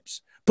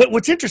relationships. But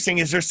what's interesting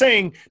is they're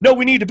saying, no,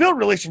 we need to build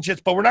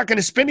relationships, but we're not going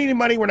to spend any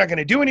money. We're not going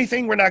to do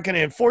anything. We're not going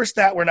to enforce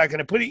that. We're not going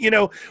to put it,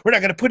 we're not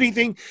going to put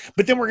anything.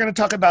 But then we're going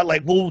to talk about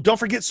like, well, don't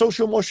forget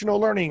social emotional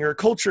learning or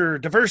culture,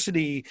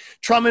 diversity,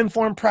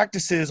 trauma-informed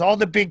practices, all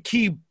the big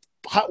key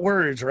hot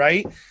words,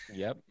 right?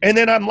 Yep. And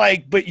then I'm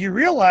like, but you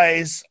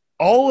realize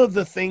all of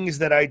the things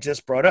that I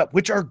just brought up,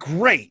 which are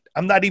great.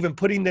 I'm not even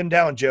putting them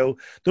down, Joe.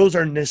 Those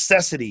are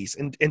necessities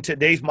in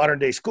today's modern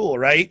day school,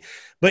 right?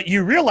 But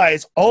you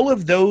realize all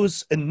of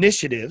those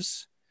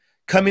initiatives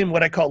come in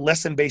what I call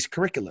lesson-based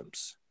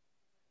curriculums.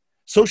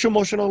 Social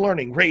emotional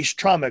learning, race,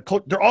 trauma,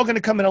 they're all going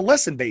to come in a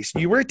lesson-based.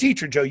 You were a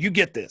teacher, Joe. You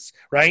get this,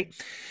 right?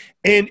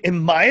 And in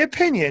my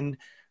opinion,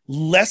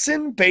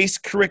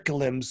 lesson-based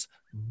curriculums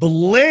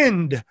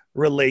blend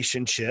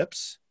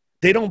relationships.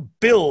 They don't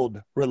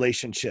build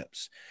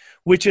relationships,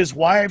 which is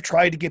why I've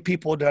tried to get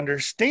people to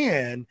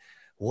understand,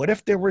 what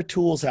if there were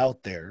tools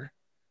out there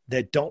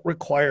that don't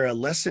require a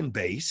lesson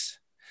base,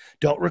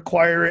 don't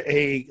require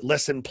a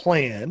lesson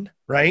plan,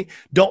 right?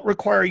 Don't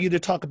require you to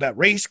talk about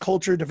race,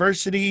 culture,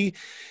 diversity,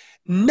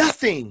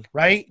 nothing,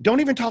 right? Don't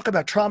even talk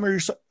about trauma.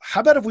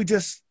 How about if we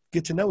just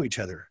get to know each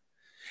other?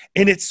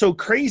 And it's so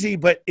crazy,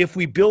 but if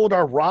we build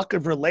our rock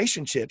of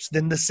relationships,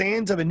 then the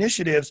sands of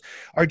initiatives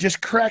are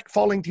just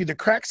falling through the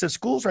cracks of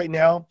schools right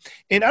now.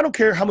 And I don't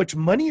care how much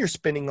money you're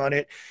spending on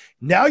it.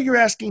 Now you're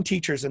asking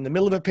teachers in the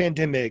middle of a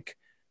pandemic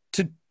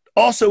to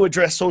also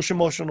address social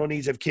emotional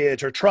needs of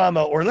kids or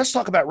trauma, or let's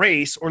talk about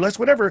race, or let's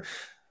whatever.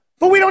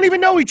 But we don't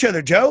even know each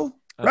other, Joe,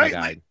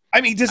 right?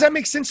 I mean, does that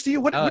make sense to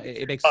you?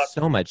 It makes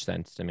so much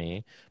sense to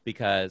me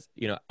because,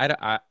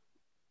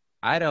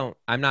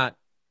 I'm not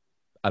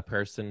a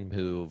person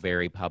who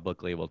very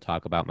publicly will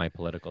talk about my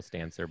political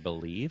stance or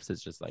beliefs.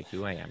 It's just like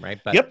who I am, right?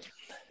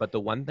 But the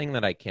one thing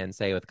that I can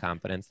say with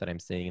confidence that I'm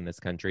seeing in this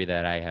country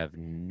that I have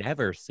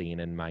never seen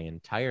in my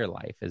entire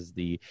life is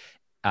the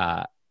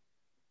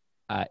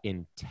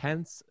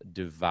intense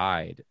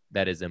divide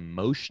that is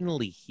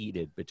emotionally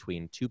heated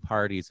between two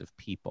parties of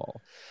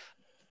people.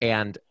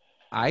 And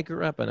I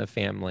grew up in a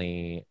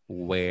family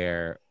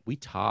where we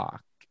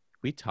talk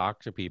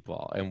to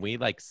people and we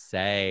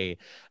say,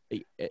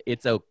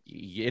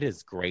 it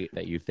is great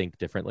that you think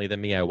differently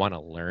than me. I want to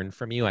learn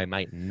from you. I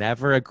might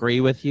never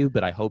agree with you,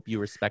 but I hope you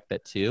respect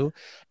that too.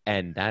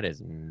 And that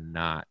is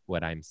not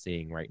what I'm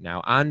seeing right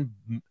now on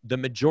the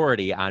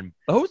majority on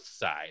both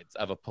sides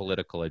of a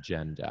political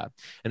agenda.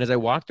 And as I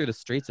walk through the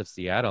streets of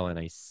Seattle and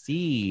I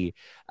see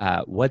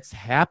what's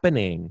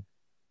happening,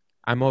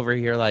 I'm over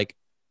here like,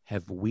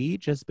 have we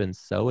just been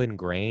so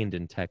ingrained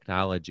in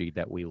technology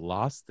that we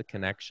lost the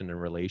connection and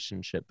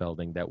relationship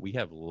building, that we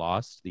have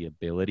lost the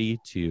ability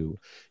to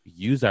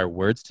use our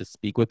words to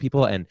speak with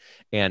people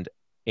and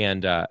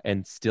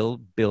still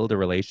build a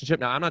relationship?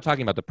 Now, I'm not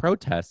talking about the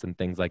protests and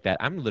things like that.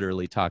 I'm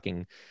literally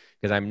talking,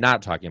 because I'm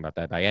not talking about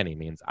that by any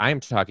means.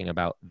 I'm talking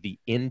about the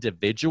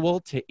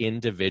individual to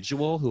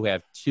individual who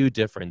have two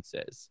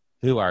differences,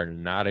 who are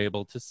not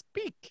able to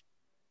speak.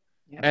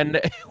 Yeah.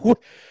 And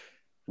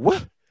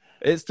what?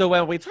 So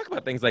when we talk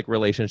about things like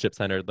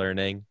relationship-centered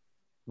learning,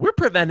 we're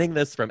preventing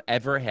this from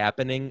ever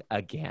happening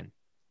again.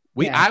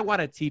 I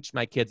want to teach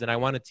my kids, and I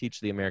want to teach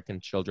the American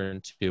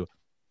children to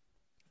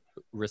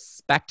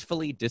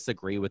respectfully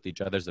disagree with each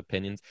other's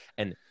opinions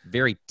and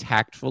very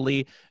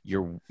tactfully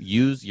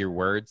use your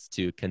words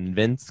to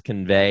convince,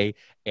 convey,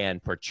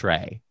 and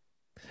portray,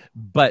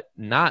 but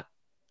not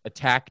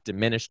attack,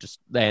 diminish,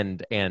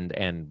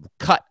 and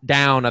cut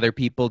down other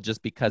people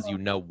just because you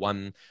know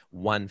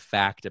one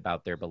fact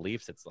about their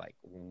beliefs. It's like,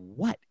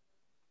 what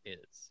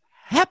is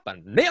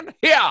happening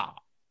here?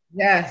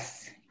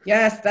 Yes,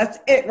 that's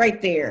it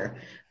right there.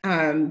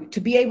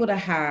 To be able to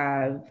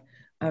have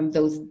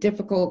those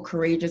difficult,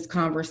 courageous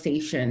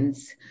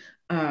conversations,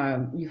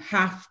 you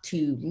have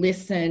to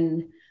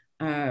listen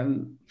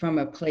from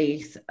a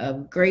place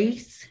of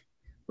grace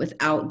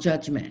without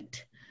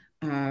judgment.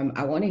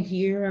 I want to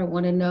hear, I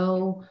want to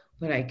know,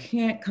 but I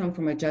can't come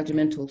from a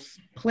judgmental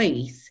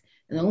place.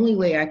 And the only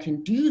way I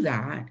can do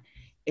that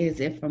is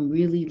if I'm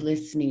really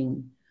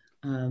listening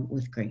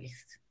with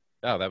grace.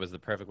 Oh, that was the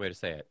perfect way to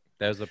say it.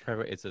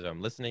 It says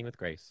I'm listening with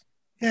grace.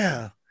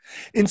 Yeah.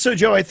 And so,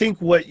 Joe, I think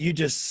what you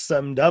just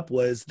summed up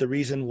was the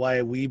reason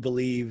why we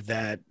believe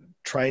that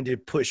trying to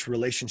push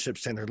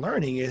relationship-centered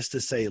learning is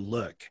to say,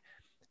 look,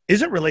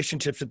 isn't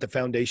relationships at the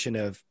foundation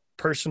of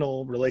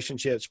personal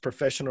relationships,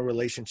 professional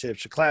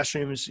relationships,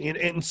 classrooms?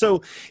 And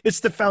so it's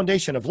the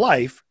foundation of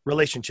life,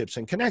 relationships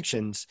and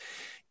connections.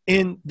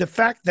 And the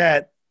fact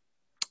that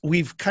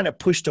we've kind of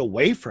pushed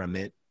away from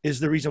it is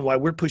the reason why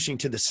we're pushing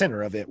to the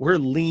center of it. We're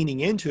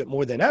leaning into it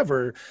more than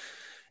ever.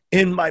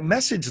 And my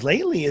message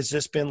lately has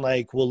just been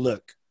like, well,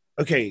 look,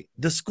 okay,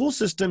 the school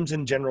systems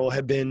in general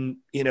have been,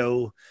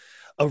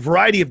 a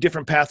variety of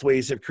different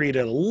pathways have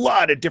created a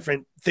lot of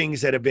different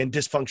things that have been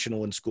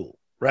dysfunctional in school,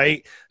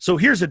 right? So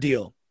here's the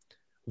deal.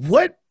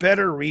 What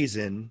better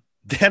reason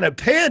than a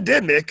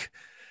pandemic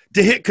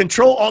to hit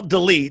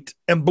Control-Alt-Delete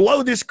and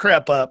blow this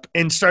crap up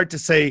and start to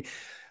say,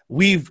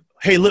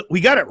 hey, look,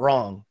 we got it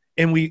wrong.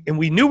 And we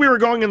knew we were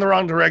going in the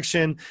wrong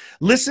direction.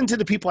 Listen to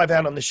the people I've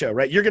had on the show,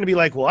 right? You're going to be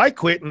like, well, I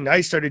quit and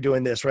I started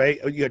doing this, right?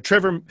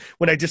 Trevor,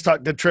 when I just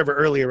talked to Trevor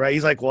earlier, right?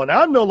 He's like, well,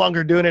 now I'm no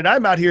longer doing it.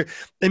 I'm out here.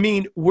 I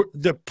mean,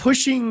 they're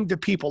pushing the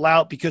people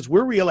out because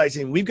we're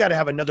realizing we've got to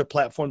have another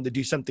platform to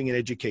do something in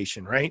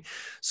education, right?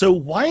 So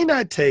why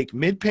not take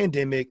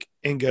mid-pandemic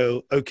and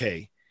go,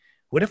 okay,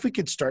 what if we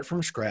could start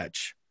from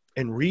scratch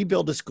and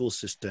rebuild a school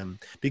system?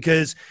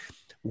 Because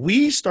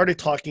we started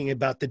talking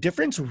about the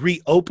difference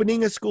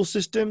reopening a school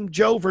system,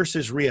 Joe,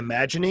 versus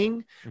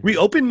reimagining. Mm-hmm.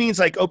 Reopen means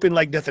like open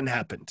like nothing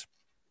happened,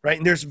 right?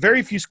 And there's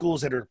very few schools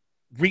that are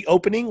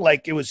reopening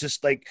like it was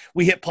just like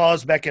we hit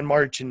pause back in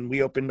March and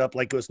we opened up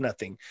like it was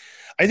nothing.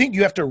 I think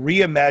you have to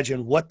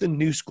reimagine what the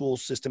new school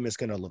system is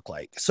going to look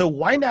like. So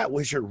why not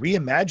was your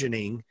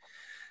reimagining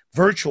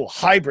virtual,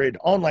 hybrid,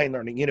 online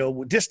learning,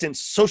 distance,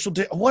 social,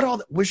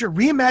 was you're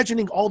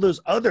reimagining all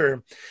those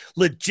other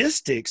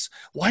logistics?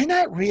 Why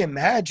not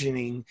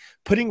reimagining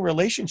putting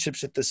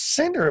relationships at the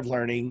center of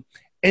learning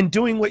and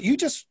doing what you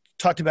just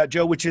talked about,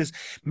 Joe, which is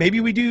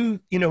maybe we do,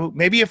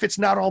 maybe if it's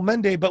not all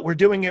Monday, but we're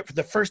doing it for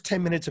the first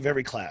 10 minutes of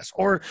every class,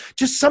 or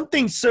just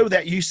something so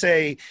that you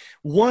say,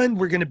 one,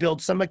 we're going to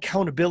build some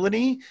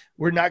accountability.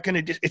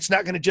 It's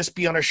not going to just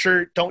be on a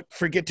shirt. Don't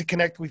forget to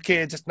connect with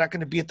kids. It's not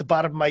going to be at the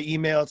bottom of my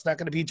email. It's not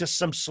going to be just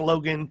some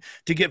slogan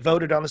to get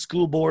voted on the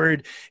school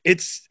board.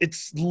 It's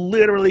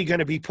literally going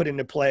to be put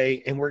into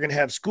play, and we're going to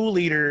have school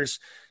leaders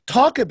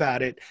talk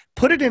about it,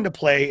 put it into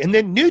play, and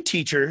then new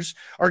teachers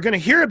are going to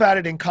hear about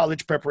it in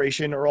college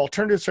preparation or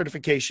alternative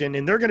certification,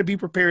 and they're going to be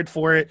prepared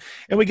for it.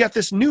 And we got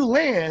this new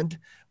land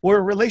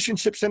where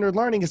relationship-centered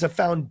learning is a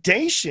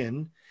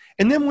foundation.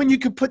 And then when you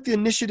could put the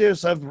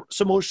initiatives of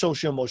some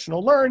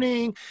social-emotional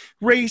learning,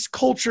 race,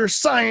 culture,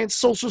 science,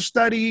 social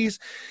studies,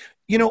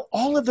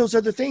 all of those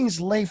other things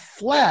lay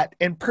flat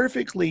and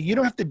perfectly. You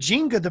don't have to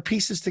Jenga the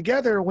pieces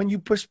together when you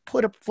put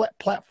a flat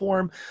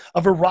platform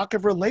of a rock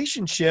of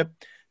relationship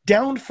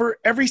down for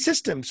every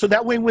system. So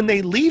that way, when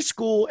they leave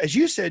school, as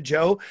you said,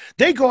 Joe,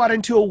 they go out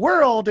into a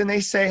world and they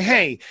say,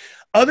 hey,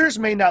 others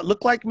may not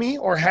look like me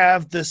or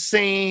have the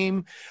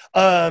same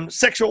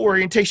sexual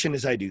orientation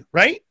as I do,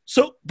 right?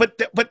 So, but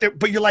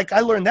you're like,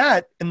 I learned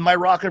that in my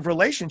rock of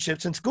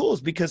relationships in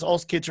schools because all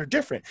kids are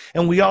different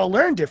and we all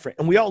learn different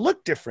and we all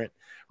look different,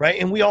 right?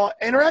 And we all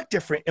interact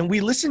different and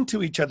we listen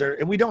to each other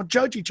and we don't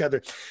judge each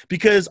other.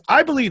 Because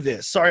I believe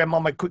this, sorry, I'm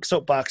on my quick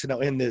soapbox and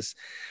I'll end this,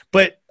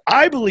 but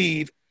I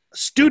believe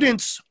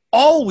students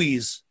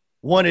always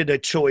wanted a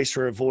choice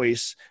or a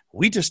voice.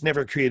 We just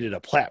never created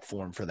a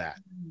platform for that.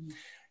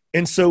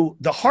 And so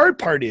the hard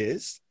part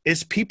is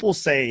people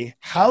say,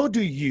 how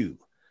do you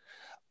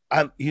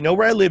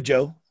where I live,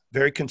 Joe,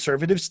 very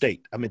conservative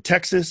state. I'm in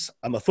Texas.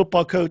 I'm a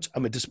football coach.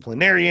 I'm a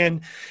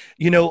disciplinarian.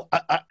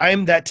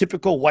 I'm that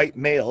typical white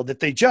male that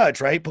they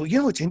judge, right? But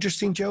what's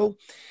interesting, Joe,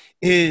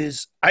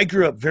 is I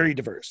grew up very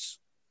diverse.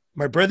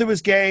 My brother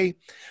was gay,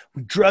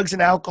 drugs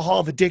and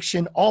alcohol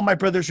addiction. All my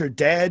brothers are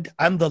dead.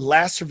 I'm the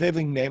last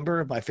surviving member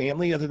of my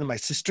family other than my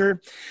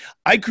sister.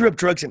 I grew up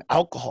drugs and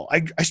alcohol.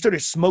 I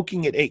started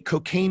smoking at 8,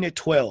 cocaine at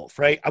 12,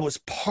 right? I was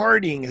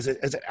partying as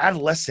an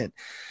adolescent.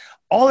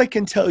 All I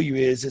can tell you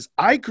is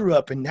I grew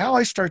up and now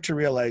I start to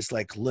realize,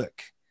 like,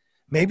 look,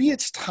 maybe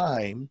it's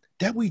time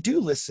that we do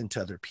listen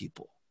to other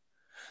people,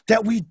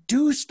 that we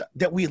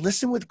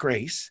listen with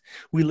grace,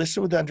 we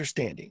listen with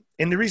understanding.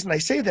 And the reason I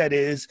say that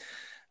is,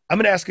 I'm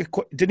going to ask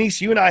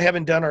Denise, you and I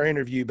haven't done our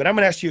interview, but I'm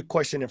going to ask you a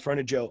question in front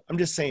of Joe. I'm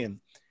just saying,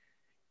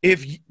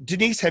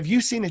 Denise, have you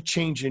seen a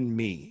change in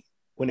me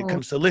when it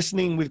comes to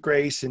listening with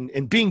grace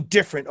and being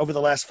different over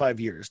the last 5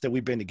 years that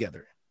we've been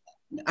together?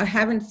 I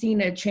haven't seen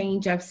a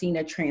change. I've seen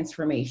a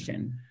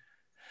transformation.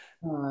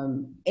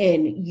 And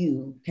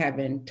you,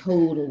 Kevin,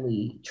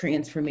 totally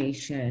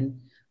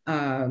transformation.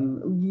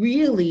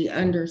 Really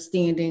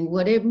understanding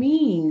what it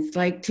means,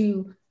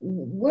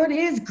 what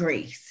is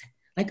grace?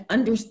 Like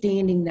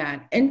understanding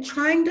that and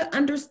trying to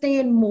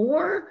understand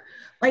more,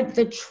 like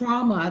the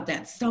trauma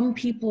that some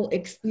people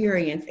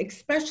experience,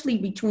 especially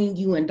between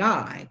you and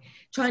I,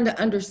 trying to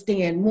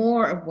understand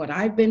more of what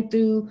I've been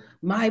through,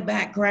 my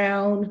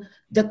background,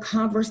 the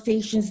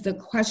conversations, the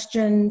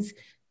questions,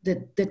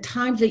 the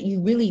times that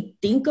you really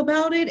think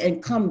about it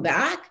and come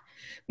back.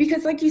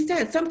 Because like you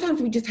said,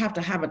 sometimes we just have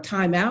to have a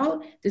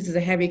timeout. This is a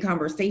heavy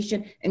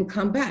conversation and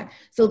come back.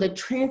 So the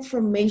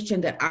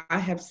transformation that I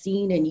have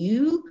seen in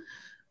you,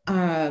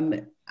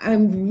 I'm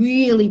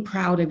really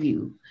proud of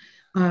you.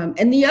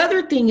 And the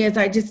other thing is,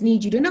 I just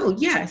need you to know,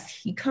 yes,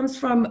 he comes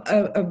from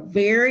a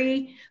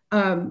very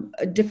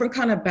a different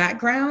kind of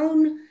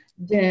background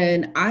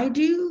than I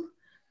do,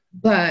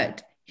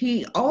 but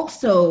he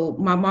also,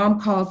 my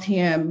mom calls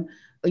him,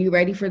 are you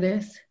ready for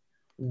this?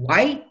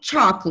 White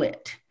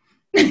chocolate.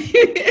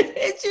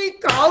 She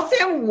calls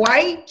him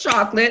white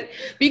chocolate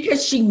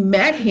because she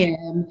met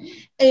him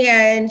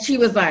and she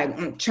was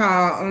like,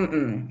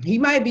 child, he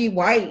might be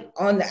white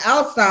on the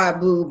outside,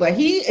 boo, but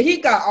he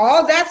got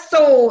all that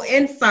soul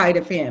inside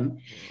of him.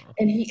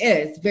 And he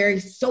is very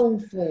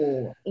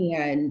soulful.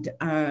 And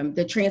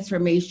the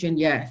transformation,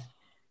 yes,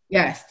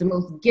 the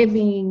most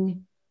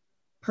giving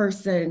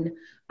person.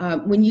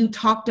 When you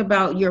talked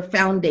about your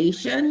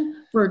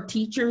foundation for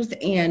teachers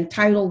and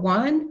Title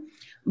I,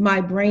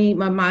 my brain,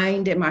 my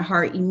mind, and my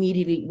heart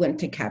immediately went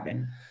to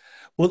Kevin.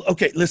 Well,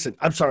 okay, listen,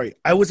 I'm sorry.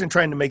 I wasn't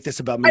trying to make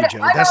this about me,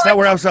 Joe. That's not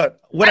where I was at.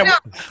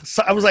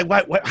 I was like,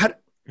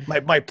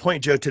 my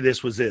point, Joe, to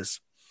this was this.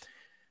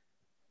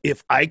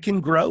 If I can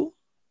grow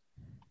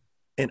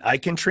and I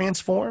can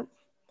transform,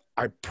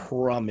 I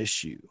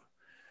promise you,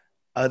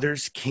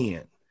 others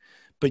can.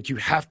 But you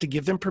have to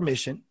give them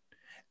permission,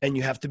 and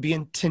you have to be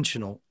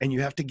intentional, and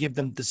you have to give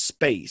them the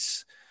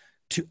space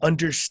to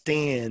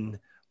understand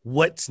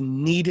what's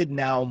needed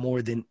now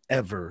more than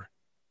ever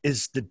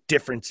is the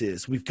difference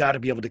is we've got to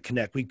be able to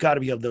connect. We've got to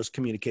be able to have those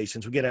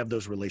communications. We got to have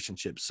those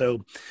relationships.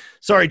 So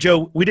sorry,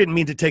 Joe, we didn't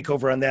mean to take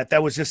over on that.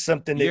 That was just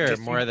something that You're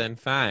more than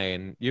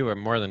fine. You were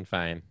more than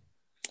fine.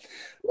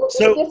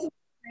 So, this is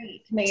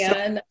great,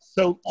 man.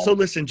 So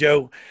listen,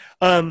 Joe,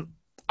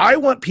 I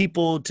want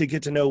people to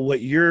get to know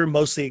what you're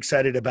mostly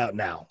excited about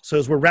now. So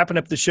as we're wrapping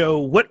up the show,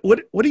 what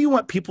do you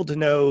want people to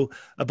know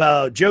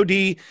about Joe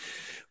D?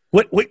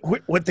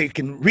 What they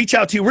can reach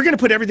out to you. We're going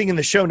to put everything in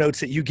the show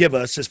notes that you give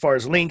us as far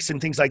as links and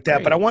things like that.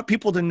 Great. But I want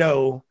people to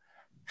know,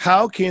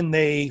 how can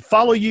they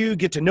follow you,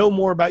 get to know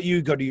more about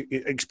you, go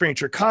to experience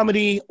your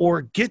comedy,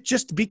 or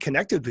just to be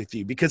connected with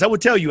you? Because I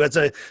would tell you, as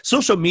a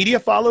social media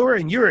follower,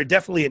 and you're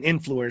definitely an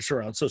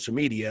influencer on social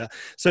media.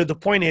 So the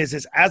point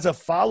is as a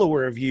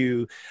follower of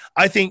you,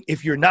 I think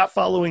if you're not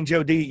following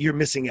Joe D, you're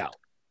missing out.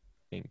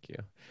 Thank you.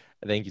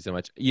 Thank you so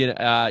much. You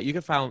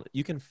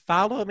can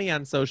follow me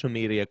on social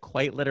media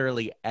quite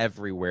literally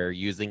everywhere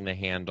using the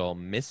handle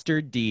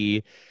Mr.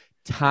 D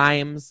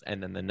times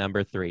and then the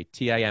number 3,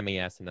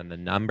 TIMES, and then the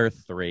number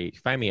 3.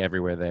 Find me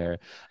everywhere there.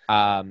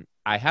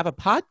 I have a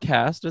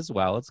podcast as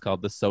well. It's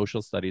called the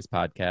Social Studies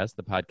Podcast,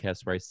 the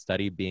podcast where I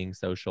study being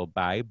social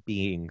by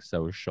being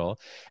social.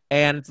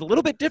 And it's a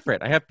little bit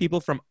different. I have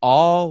people from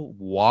all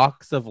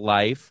walks of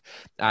life.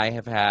 I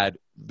have had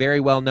very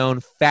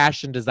well-known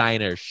fashion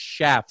designers,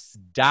 chefs,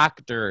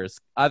 doctors,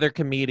 other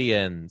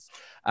comedians,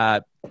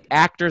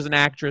 actors and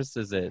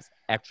actresses.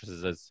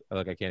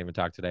 Look, I can't even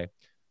talk today.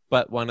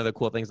 But one of the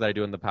cool things that I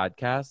do in the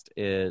podcast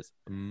is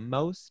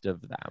most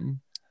of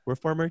them were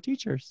former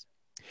teachers.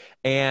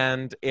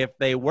 And if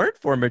they weren't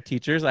former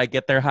teachers, I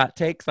get their hot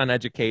takes on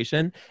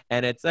education.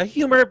 And it's a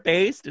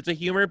humor-based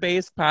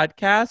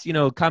podcast. You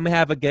know, come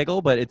have a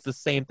giggle, but it's the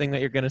same thing that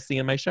you're going to see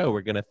in my show.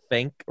 We're going to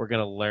think, we're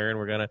going to learn,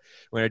 we're going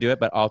to do it,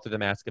 but all through the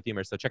mask of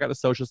humor. So check out the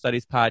Social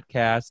Studies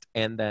Podcast.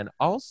 And then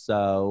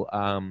also,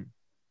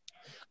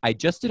 I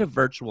just did a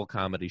virtual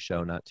comedy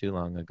show not too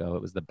long ago.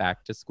 It was the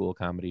Back to School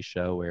comedy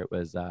show where it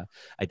was,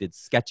 I did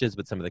sketches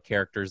with some of the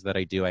characters that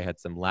I do. I had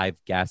some live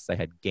guests. I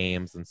had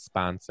games and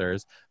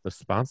sponsors. The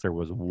sponsor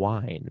was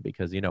wine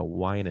because, you know,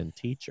 wine and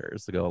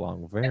teachers go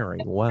along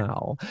very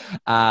well.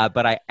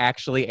 But I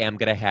actually am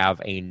going to have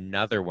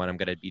another one. I'm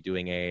going to be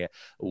doing a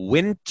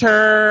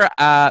winter,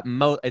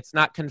 it's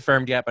not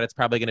confirmed yet, but it's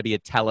probably going to be a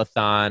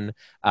telethon,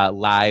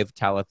 live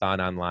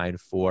telethon online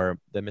for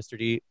the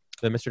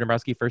Mr.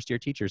 Dombrowski First Year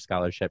Teacher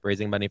Scholarship,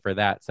 raising money for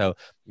that. So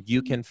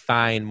you can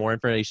find more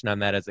information on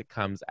that as it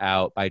comes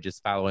out by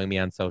just following me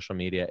on social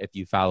media. If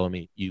you follow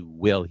me, you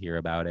will hear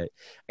about it.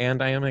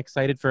 And I am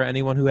excited for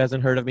anyone who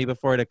hasn't heard of me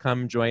before to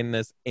come join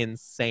this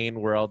insane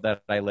world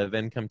that I live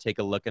in. Come take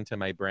a look into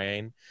my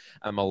brain.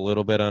 I'm a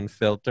little bit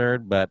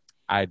unfiltered, but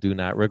I do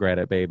not regret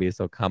it, baby.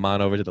 So come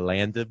on over to the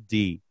land of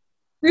D.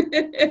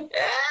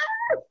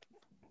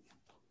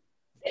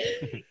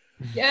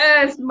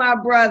 Yes, my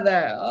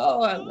brother.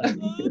 Oh, I love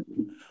you.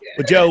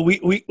 Well, Joe, we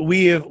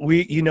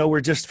you know,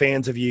 we're just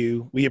fans of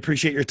you. We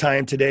appreciate your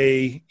time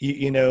today.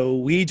 You know,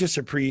 we just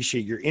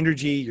appreciate your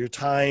energy, your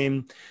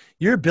time,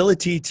 your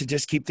ability to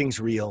just keep things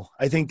real.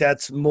 I think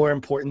that's more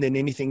important than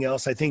anything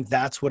else. I think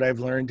that's what I've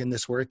learned in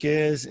this work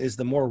is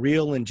the more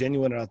real and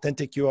genuine and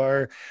authentic you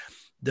are,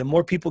 the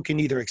more people can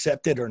either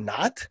accept it or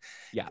not.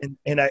 Yeah.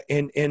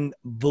 And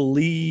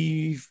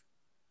believe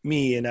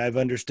me, and I've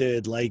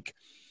understood, like,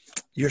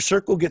 your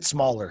circle gets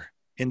smaller,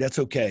 and that's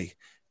okay.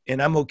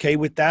 And I'm okay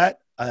with that.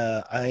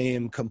 I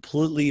am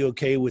completely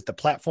okay with the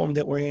platform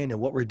that we're in and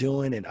what we're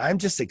doing. And I'm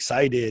just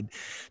excited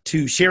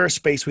to share a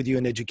space with you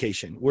in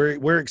education.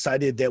 We're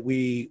excited that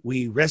we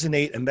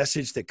resonate a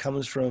message that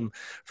comes from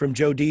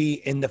Joe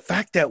D, and the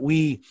fact that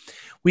we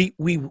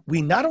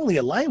not only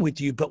align with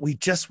you, but we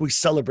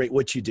celebrate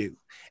what you do.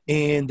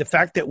 And the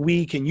fact that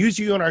we can use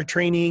you in our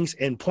trainings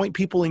and point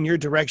people in your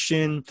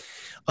direction,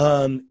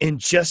 and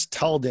just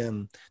tell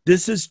them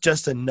this is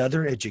just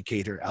another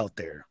educator out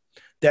there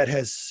that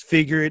has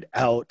figured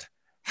out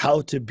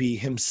how to be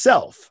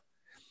himself,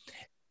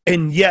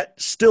 and yet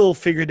still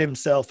figured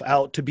himself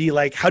out to be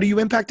like, how do you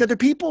impact other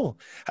people?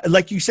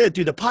 Like you said,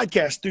 through the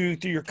podcast, through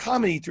your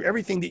comedy, through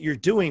everything that you're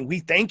doing, we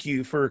thank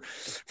you for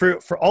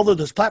all of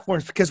those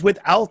platforms, because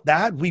without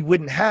that, we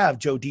wouldn't have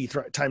Joe D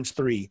times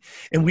 3,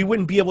 and we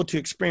wouldn't be able to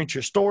experience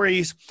your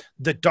stories,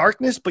 the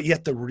darkness, but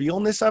yet the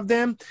realness of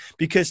them.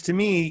 Because to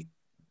me,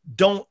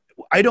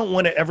 I don't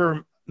want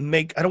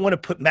to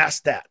put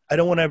mask that. I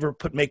don't want to ever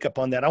put makeup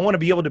on that. I want to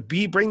be able to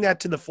bring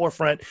that to the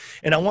forefront.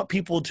 And I want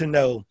people to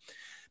know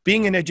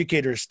being an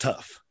educator is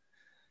tough,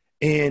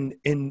 and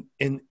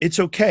it's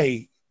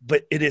okay,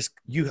 but it is,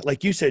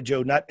 like you said,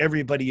 Joe, not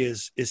everybody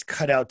is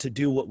cut out to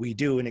do what we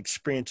do and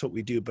experience what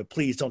we do, but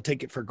please don't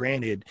take it for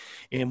granted.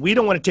 And we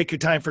don't want to take your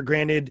time for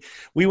granted.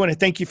 We want to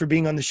thank you for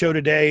being on the show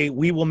today.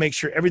 We will make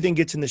sure everything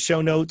gets in the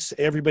show notes.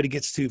 Everybody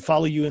gets to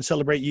follow you and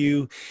celebrate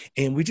you.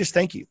 And we just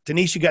thank you.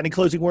 Denise, you got any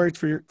closing words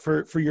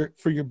for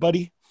your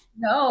buddy?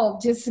 No,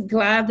 just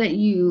glad that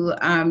you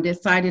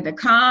decided to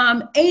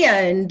come.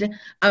 And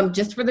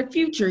just for the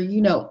future,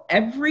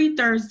 every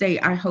Thursday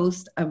I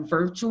host a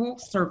virtual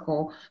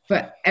circle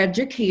for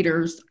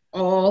educators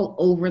all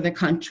over the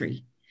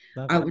country.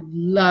 I would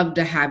love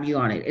to have you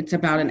on it. It's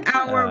about an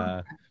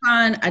hour.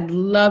 Fun. I'd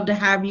love to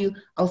have you.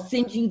 I'll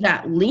send you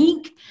that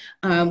link.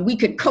 We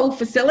could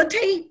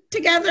co-facilitate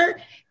together,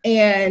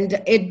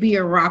 and it'd be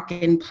a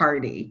rockin'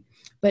 party.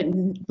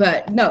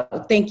 But no,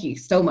 thank you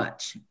so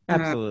much.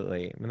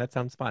 Absolutely. That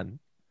sounds fun.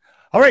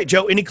 All right,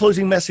 Joe, any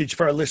closing message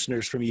for our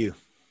listeners from you?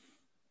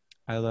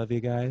 I love you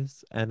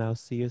guys, and I'll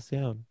see you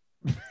soon.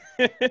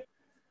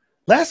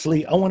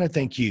 Lastly, I want to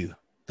thank you,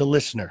 the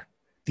listener,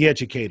 the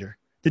educator,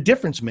 the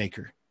difference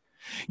maker.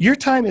 Your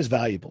time is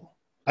valuable.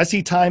 I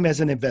see time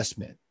as an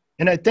investment,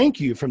 and I thank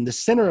you from the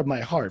center of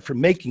my heart for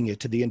making it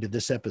to the end of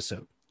this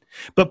episode.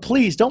 But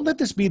please don't let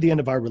this be the end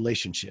of our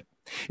relationship.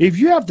 If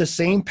you have the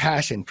same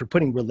passion for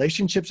putting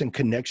relationships and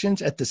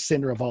connections at the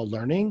center of all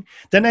learning,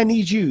 then I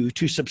need you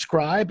to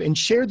subscribe and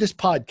share this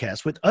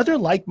podcast with other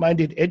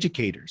like-minded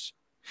educators.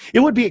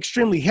 It would be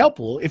extremely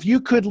helpful if you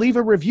could leave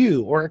a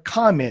review or a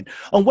comment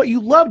on what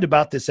you loved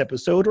about this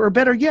episode, or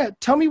better yet,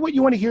 tell me what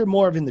you want to hear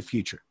more of in the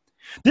future.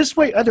 This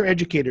way, other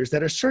educators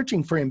that are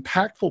searching for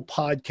impactful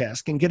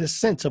podcasts can get a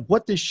sense of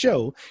what this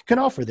show can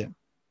offer them.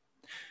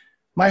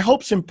 My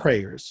hopes and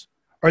prayers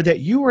are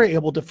that you were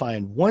able to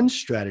find one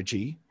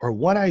strategy or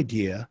one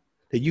idea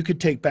that you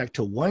could take back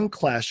to one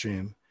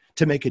classroom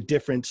to make a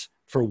difference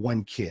for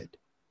one kid.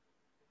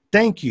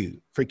 Thank you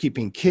for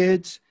keeping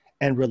kids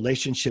and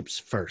relationships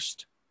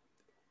first.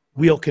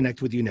 We'll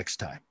connect with you next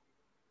time.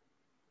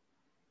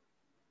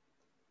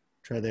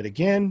 Try that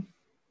again.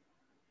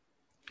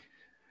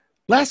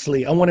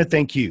 Lastly, I want to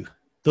thank you,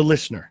 the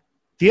listener,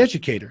 the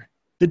educator,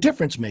 the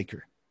difference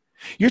maker.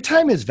 Your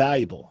time is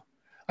valuable.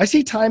 I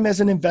see time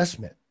as an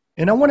investment.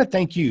 And I want to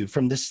thank you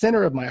from the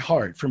center of my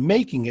heart for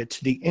making it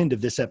to the end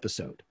of this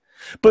episode.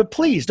 But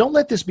please don't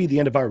let this be the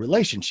end of our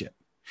relationship.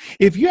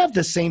 If you have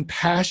the same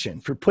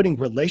passion for putting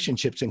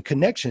relationships and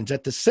connections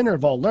at the center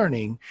of all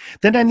learning,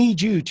 then I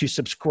need you to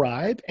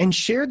subscribe and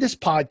share this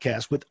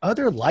podcast with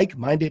other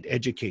like-minded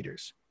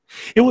educators.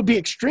 It would be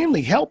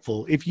extremely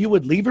helpful if you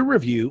would leave a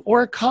review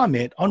or a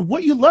comment on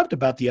what you loved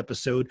about the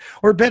episode,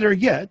 or better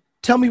yet,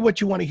 tell me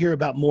what you want to hear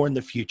about more in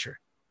the future.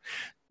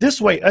 This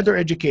way, other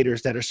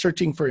educators that are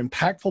searching for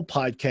impactful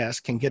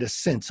podcasts can get a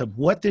sense of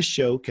what this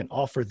show can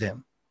offer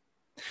them.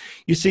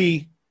 You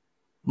see,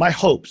 my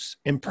hopes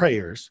and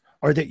prayers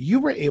are that you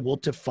were able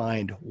to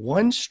find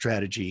one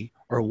strategy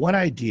or one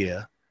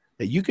idea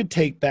that you could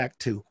take back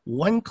to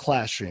one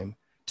classroom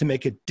to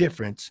make a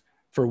difference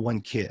for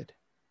one kid.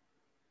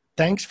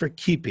 Thanks for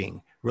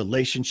keeping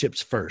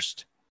relationships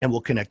first, and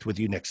we'll connect with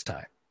you next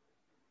time.